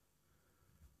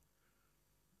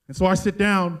 And so I sit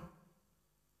down,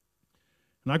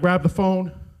 and I grab the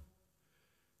phone,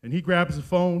 and he grabs the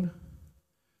phone,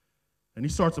 and he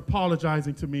starts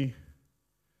apologizing to me.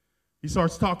 He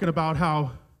starts talking about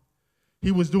how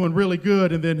he was doing really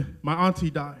good, and then my auntie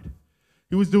died.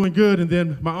 He was doing good, and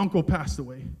then my uncle passed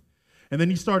away. And then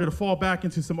he started to fall back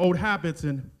into some old habits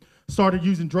and started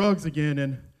using drugs again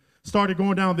and started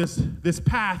going down this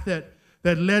path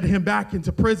that led him back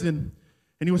into prison.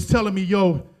 And he was telling me,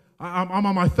 yo, I'm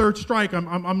on my 3rd strike.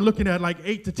 I'm looking at like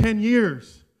 8 to 10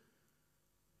 years.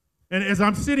 And as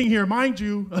I'm sitting here, mind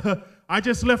you, I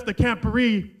just left the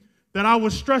Camporee that I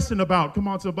was stressing about. Come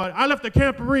on, somebody. I left the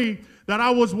Camporee that I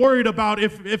was worried about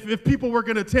if people were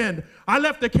going to attend. I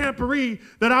left the Camporee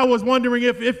that I was wondering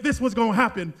if this was going to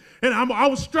happen. And I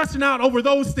was stressing out over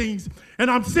those things.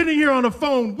 And I'm sitting here on the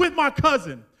phone with my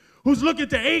cousin who's looking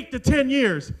to 8 to 10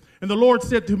 years. And the Lord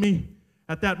said to me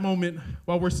at that moment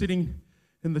while we're sitting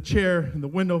in the chair in the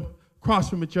window across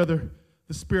from each other,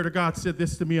 the Spirit of God said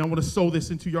this to me. I want to sow this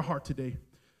into your heart today.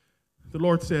 The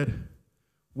Lord said,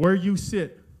 where you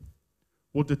sit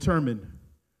will determine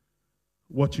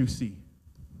what you see.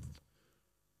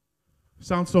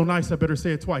 Sounds so nice, I better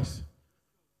say it twice.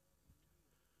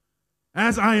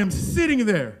 as I am sitting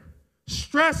there,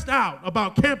 stressed out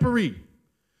about Camporee,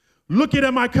 looking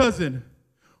at my cousin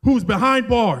who's behind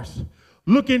bars,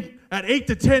 looking at 8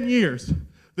 to 10 years,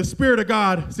 the Spirit of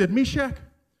God said, Meshach,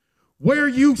 where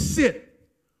you sit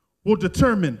will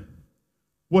determine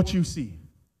what you see.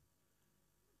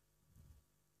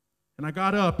 And I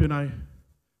got up and I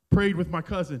prayed with my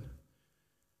cousin.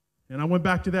 And I went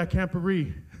back to that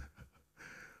Camporee,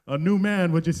 a new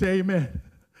man. Would you say amen?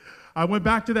 I went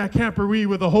back to that Camporee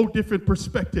with a whole different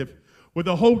perspective, with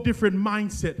a whole different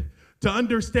mindset, to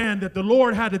understand that the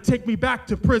Lord had to take me back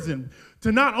to prison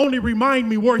to not only remind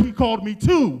me where he called me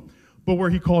to, but where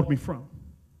he called me from.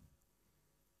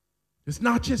 It's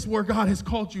not just where God has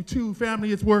called you to,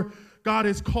 family, it's where God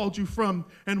has called you from.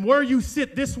 And where you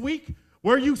sit this week,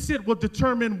 where you sit will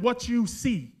determine what you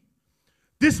see.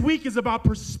 This week is about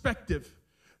perspective.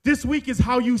 This week is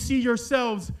how you see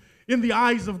yourselves in the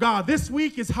eyes of God. This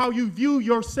week is how you view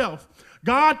yourself.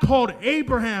 God called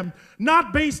Abraham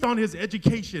not based on his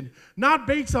education, not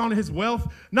based on his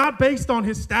wealth, not based on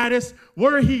his status,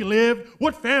 where he lived,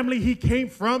 what family he came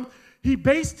from. He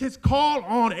based his call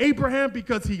on Abraham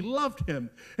because he loved him.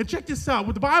 And check this out.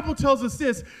 What the Bible tells us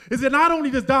is that not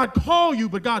only does God call you,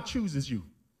 but God chooses you.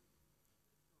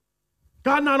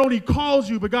 God not only calls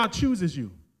you, but God chooses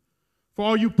you. For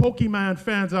all you Pokemon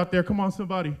fans out there, come on,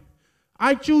 somebody.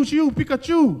 I choose you,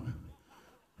 Pikachu.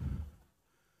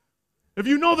 If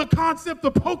you know the concept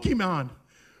of Pokemon,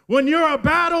 when you're a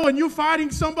battle and you're fighting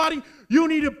somebody, you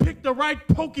need to pick the right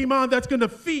Pokemon that's going to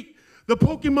defeat the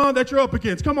Pokemon that you're up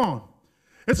against. Come on.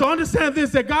 And so understand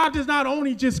this, that God does not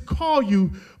only just call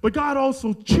you, but God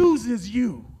also chooses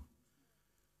you.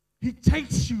 He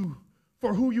takes you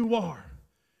for who you are.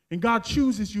 And God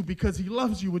chooses you because he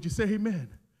loves you. Would you say amen?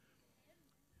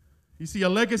 You see, a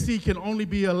legacy can only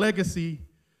be a legacy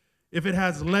if it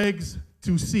has legs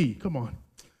to see. Come on.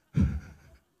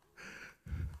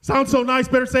 Sounds so nice.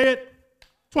 Better say it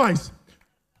twice.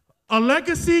 A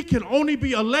legacy can only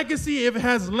be a legacy if it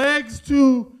has legs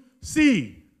to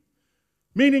see.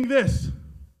 Meaning this.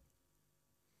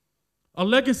 A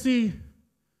legacy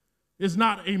is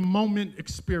not a moment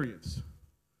experience.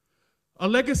 A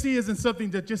legacy isn't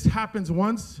something that just happens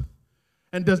once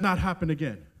and does not happen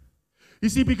again. You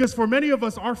see, because for many of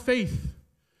us, our faith,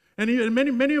 and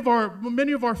many of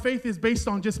our faith is based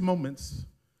on just moments.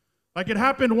 Like it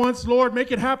happened once, Lord,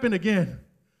 make it happen again.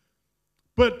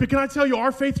 But can I tell you,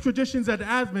 our faith traditions at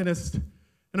Adventist, in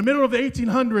the middle of the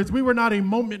 1800s, we were not a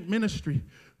moment ministry.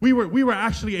 We were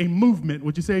actually a movement.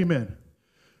 Would you say amen?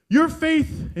 Your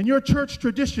faith and your church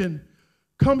tradition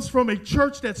comes from a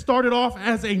church that started off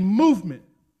as a movement.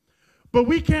 But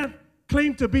we can't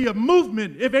claim to be a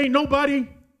movement if ain't nobody.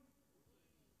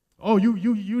 Oh,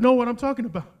 you know what I'm talking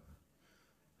about.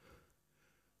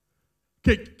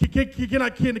 Can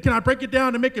I break it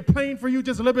down and make it plain for you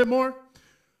just a little bit more?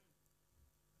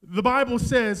 The Bible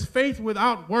says faith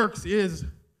without works is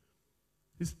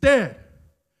dead.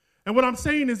 And what I'm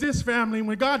saying is this, family,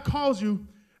 when God calls you,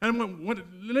 and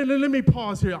let me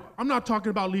pause here. I'm not talking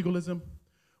about legalism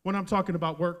when I'm talking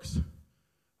about works.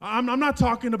 I'm not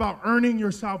talking about earning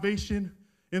your salvation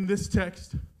in this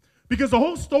text. Because the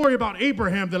whole story about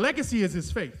Abraham, the legacy is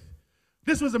his faith.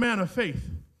 This was a man of faith.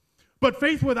 But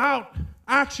faith without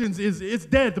actions is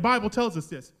dead. The Bible tells us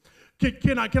this.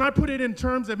 Can I put it in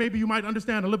terms that maybe you might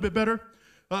understand a little bit better?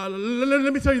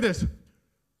 Let me tell you this.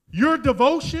 Your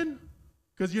devotion,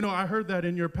 because, you know, I heard that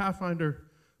in your Pathfinder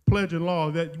pledge and law,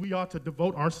 that we ought to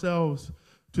devote ourselves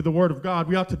to the Word of God.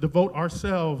 We ought to devote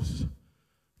ourselves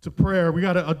to prayer. We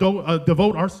got to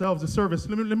devote ourselves to service.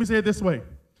 Let me say it this way.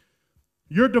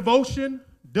 Your devotion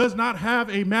does not have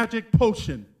a magic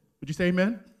potion. Would you say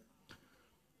amen?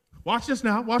 Watch this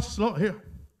now. Watch this slow. Here.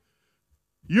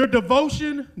 Your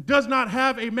devotion does not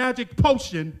have a magic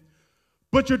potion,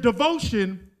 but your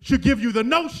devotion should give you the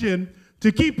notion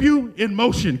to keep you in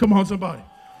motion. Come on, somebody.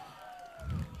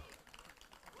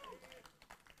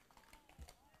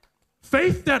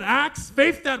 Faith that acts,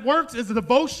 faith that works is a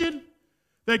devotion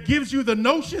that gives you the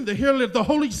notion, the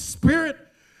Holy Spirit.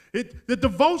 The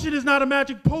devotion is not a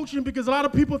magic potion because a lot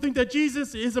of people think that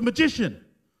Jesus is a magician.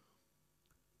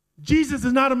 Jesus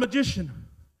is not a magician.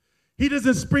 He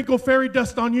doesn't sprinkle fairy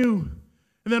dust on you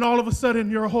and then all of a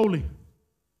sudden you're holy.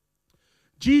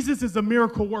 Jesus is a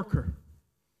miracle worker.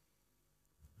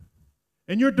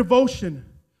 And your devotion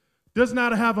does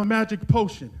not have a magic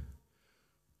potion,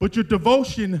 but your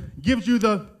devotion gives you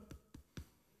the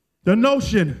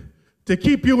notion to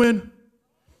keep you in.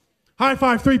 High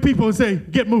five 3 people and say,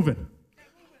 get moving.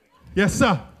 Yes,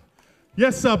 sir.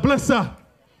 Yes, sir. Bless her.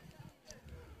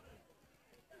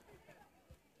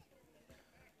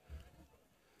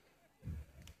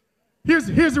 Here's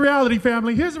the reality,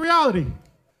 family. Here's the reality.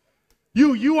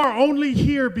 You are only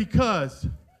here because,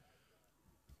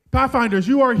 Pathfinders,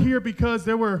 you are here because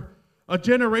there were a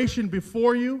generation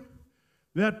before you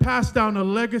that passed down a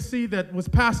legacy that was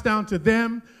passed down to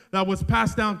them, that was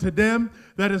passed down to them,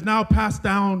 that is now passed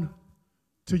down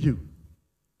to you.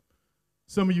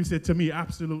 Some of you said to me,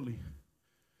 absolutely.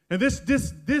 And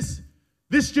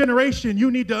this generation, you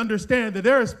need to understand that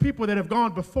there is people that have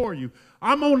gone before you.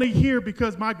 I'm only here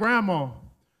because my grandma,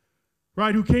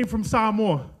 right, who came from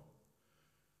Samoa,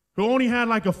 who only had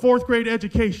like a 4th grade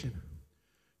education,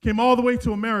 came all the way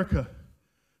to America.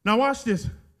 Now watch this.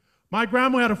 My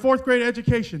grandma had a 4th grade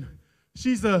education.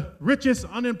 She's the richest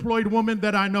unemployed woman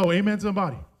that I know. Amen,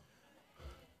 somebody.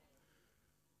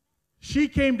 She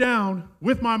came down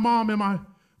with my mom and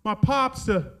my pops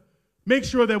to make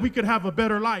sure that we could have a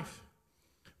better life.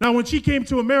 Now, when she came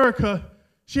to America,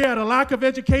 she had a lack of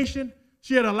education.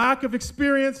 She had a lack of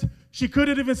experience. She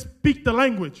couldn't even speak the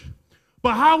language.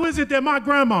 But how is it that my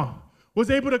grandma was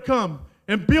able to come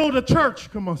and build a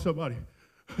church? Come on, somebody.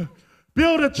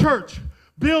 Build a church,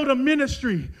 build a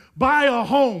ministry, buy a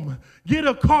home, get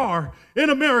a car in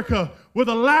America with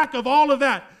a lack of all of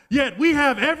that. Yet we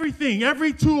have everything,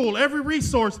 every tool, every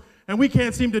resource, and we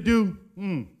can't seem to do.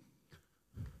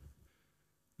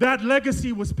 That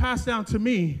legacy was passed down to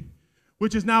me,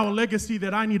 which is now a legacy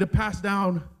that I need to pass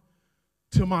down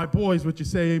to my boys. Would you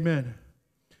say amen?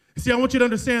 See, I want you to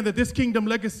understand that this kingdom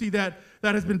legacy that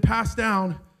has been passed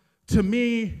down to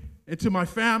me and to my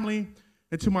family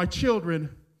and to my children,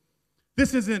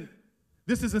 this isn't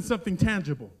something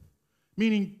tangible.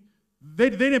 Meaning, they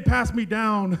didn't pass me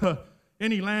down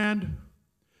any land.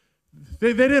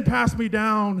 They didn't pass me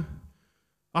down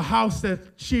a house that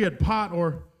she had bought,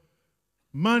 or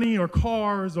money or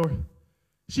cars, or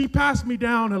she passed me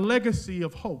down a legacy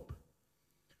of hope.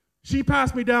 She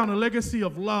passed me down a legacy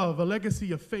of love, a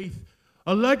legacy of faith,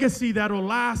 a legacy that will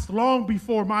last long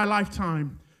before my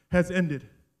lifetime has ended.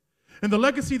 And the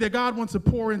legacy that God wants to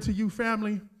pour into you,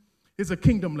 family, is a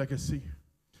kingdom legacy.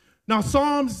 Now,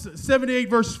 Psalms 78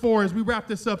 verse 4, as we wrap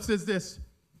this up, says this: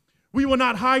 we will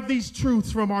not hide these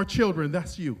truths from our children.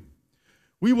 That's you.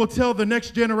 We will tell the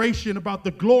next generation about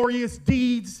the glorious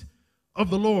deeds of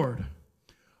the Lord,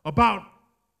 about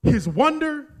his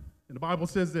wonder. And the Bible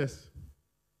says this: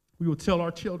 we will tell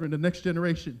our children, the next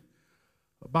generation,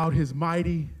 about his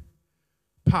mighty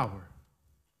power.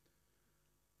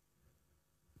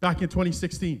 Back in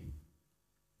 2016,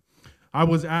 I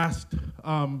was asked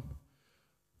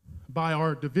by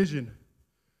our division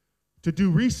to do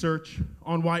research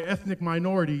on why ethnic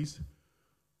minorities,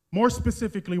 more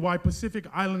specifically why Pacific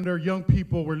Islander young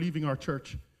people, were leaving our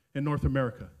church in North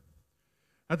America.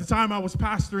 At the time, I was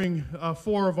pastoring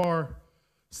 4 of our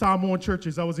Samoan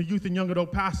churches. I was a youth and young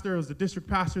adult pastor. I was the district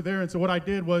pastor there. And so what I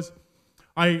did was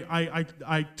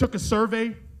I took a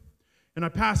survey and I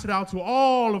passed it out to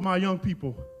all of my young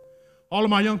people. All of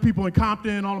my young people in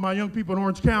Compton, all of my young people in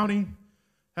Orange County.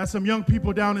 Had some young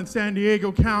people down in San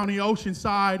Diego County,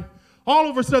 Oceanside, all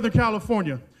over Southern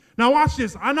California. Now watch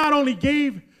this. I not only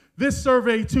gave this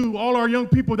survey to all our young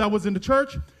people that was in the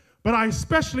church, but I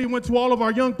especially went to all of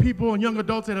our young people and young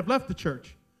adults that have left the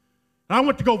church. And I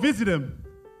went to go visit them.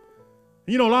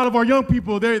 And, you know, a lot of our young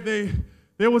people, they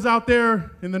was out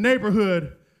there in the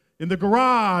neighborhood, in the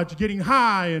garage, getting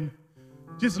high and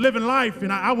just living life.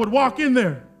 And I would walk in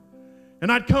there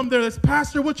and I'd come there,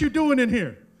 Pastor, what you doing in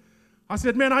here? I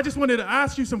said, man, I just wanted to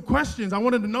ask you some questions. I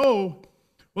wanted to know,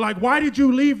 like, why did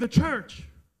you leave the church?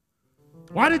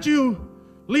 Why did you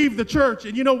leave the church?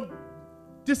 And you know,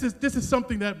 this is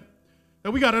something that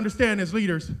we got to understand as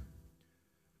leaders.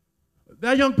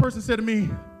 That young person said to me,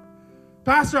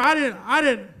 Pastor,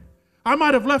 I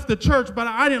might have left the church, but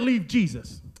I didn't leave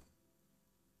Jesus.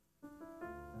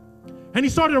 And he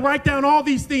started to write down all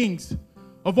these things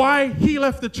of why he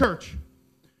left the church.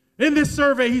 In this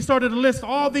survey, he started to list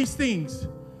all these things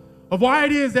of why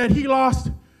it is that he lost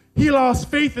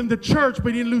faith in the church,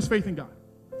 but he didn't lose faith in God.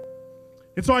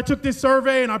 And so I took this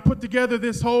survey and I put together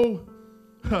this whole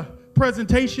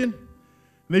presentation.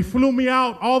 They flew me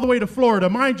out all the way to Florida.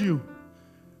 Mind you,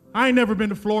 I ain't never been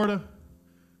to Florida.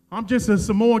 I'm just a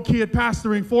Samoan kid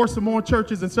pastoring 4 Samoan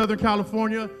churches in Southern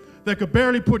California that could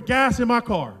barely put gas in my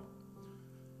car.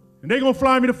 And they're going to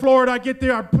fly me to Florida. I get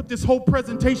there, I put this whole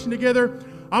presentation together.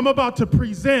 I'm about to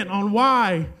present on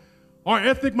why our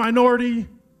ethnic minority,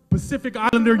 Pacific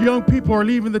Islander young people are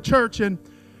leaving the church. And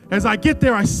as I get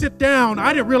there, I sit down.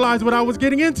 I didn't realize what I was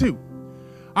getting into.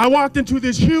 I walked into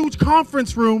this huge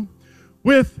conference room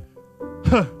with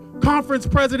conference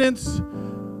presidents,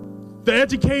 the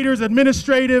educators,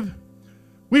 administrative.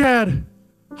 We had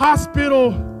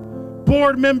hospital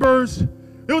board members.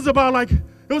 It was like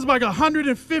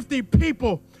 150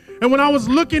 people. And when I was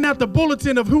looking at the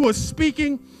bulletin of who was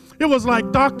speaking, it was like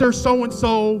Dr.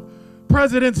 So-and-so,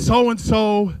 President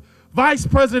so-and-so, Vice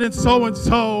President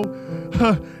so-and-so.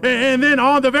 And then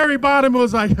on the very bottom, it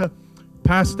was like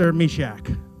Pastor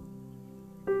Meshach.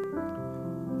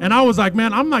 And I was like,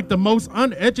 man, I'm like the most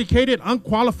uneducated,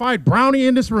 unqualified brownie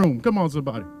in this room. Come on,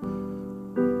 somebody.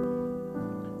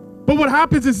 But what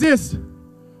happens is this.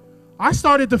 I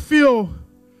started to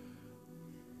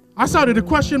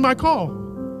question my call.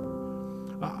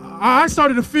 I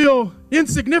started to feel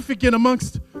insignificant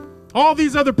amongst all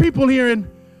these other people here, and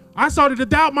I started to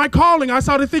doubt my calling. I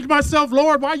started to think to myself,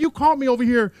 Lord, why you called me over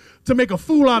here to make a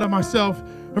fool out of myself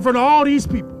in front of all these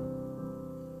people?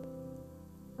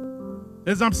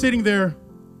 As I'm sitting there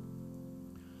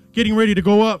getting ready to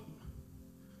go up,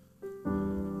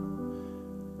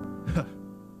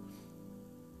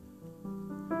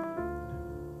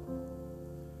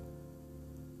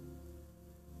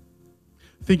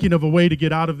 thinking of a way to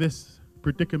get out of this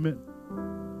predicament,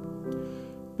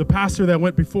 the pastor that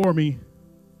went before me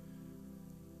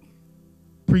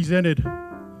presented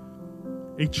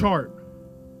a chart.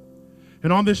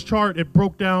 And on this chart, it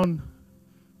broke down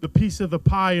the piece of the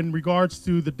pie in regards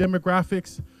to the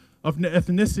demographics of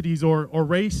ethnicities or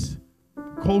race,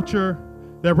 culture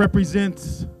that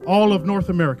represents all of North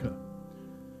America.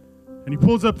 And he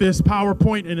pulls up this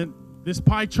PowerPoint, and in this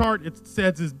pie chart, it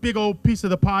says this big old piece of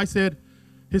the pie said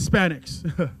Hispanics.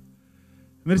 And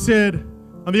then it said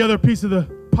on the other piece of the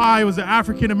pie was the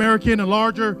African American. A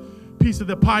larger piece of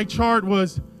the pie chart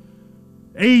was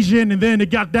Asian, and then it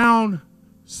got down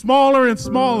smaller and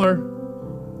smaller.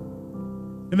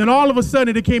 And then all of a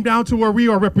sudden it came down to where we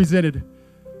are represented.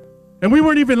 And we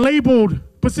weren't even labeled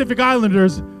Pacific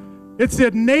Islanders. It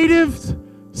said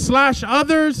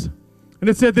natives/others, and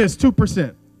it said this,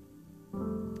 2%.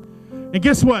 And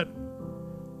guess what?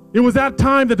 It was that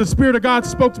time that the Spirit of God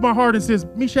spoke to my heart and says,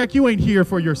 Meshach, you ain't here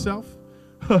for yourself.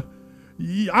 I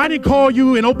didn't call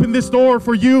you and open this door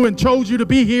for you and chose you to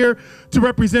be here to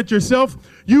represent yourself.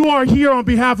 You are here on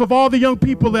behalf of all the young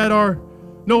people that are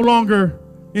no longer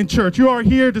in church. You are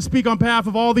here to speak on behalf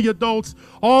of all the adults,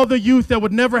 all the youth that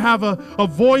would never have a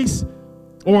voice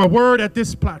or a word at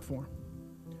this platform.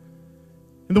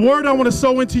 And the word I want to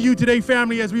sow into you today,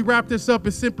 family, as we wrap this up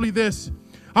is simply this.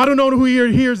 I don't know who here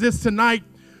hears this tonight,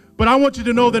 but I want you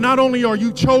to know that not only are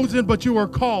you chosen, but you are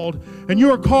called. And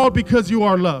you are called because you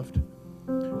are loved.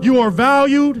 You are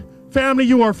valued. Family,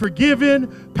 you are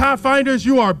forgiven. Pathfinders,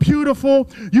 you are beautiful.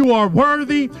 You are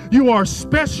worthy. You are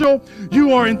special.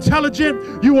 You are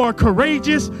intelligent. You are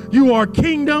courageous. You are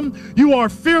kingdom. You are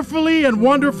fearfully and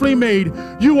wonderfully made.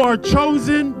 You are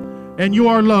chosen and you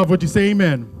are loved. Would you say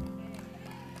amen?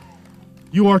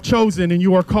 You are chosen and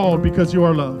you are called because you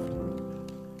are loved.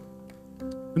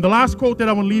 And the last quote that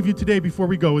I want to leave you today before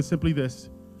we go is simply this.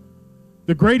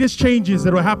 The greatest changes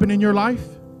that will happen in your life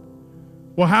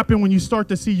will happen when you start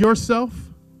to see yourself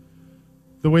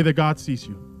the way that God sees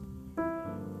you.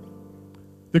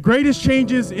 The greatest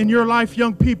changes in your life,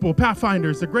 young people,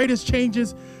 Pathfinders, the greatest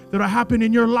changes that will happen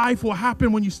in your life will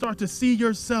happen when you start to see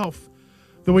yourself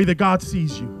the way that God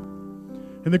sees you.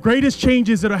 And the greatest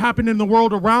changes that will happen in the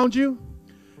world around you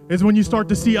is when you start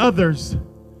to see others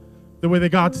the way that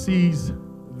God sees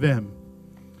them.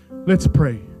 Let's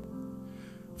pray.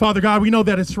 Father God, we know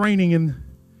that it's raining, and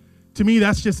to me,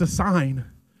 that's just a sign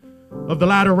of the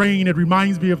latter rain. It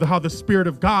reminds me of how the Spirit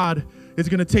of God is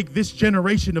going to take this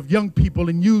generation of young people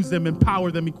and use them, empower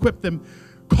them, equip them,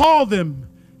 call them,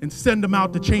 and send them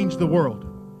out to change the world.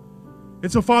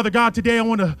 And so, Father God, today I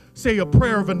want to say a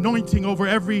prayer of anointing over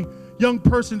every young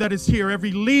person that is here,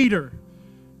 every leader,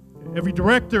 every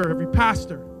director, every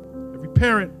pastor, every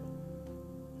parent,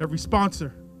 every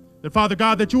sponsor. That, Father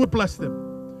God, that you would bless them.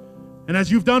 And as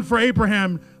you've done for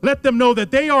Abraham, let them know that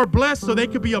they are blessed so they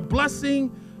could be a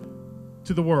blessing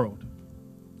to the world.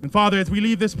 And Father, as we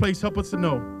leave this place, help us to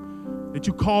know that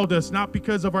you called us not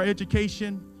because of our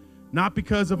education, not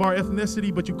because of our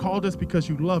ethnicity, but you called us because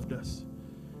you loved us.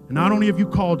 And not only have you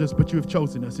called us, but you have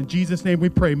chosen us. In Jesus' name we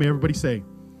pray. May everybody say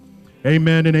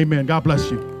amen and amen. God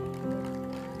bless you.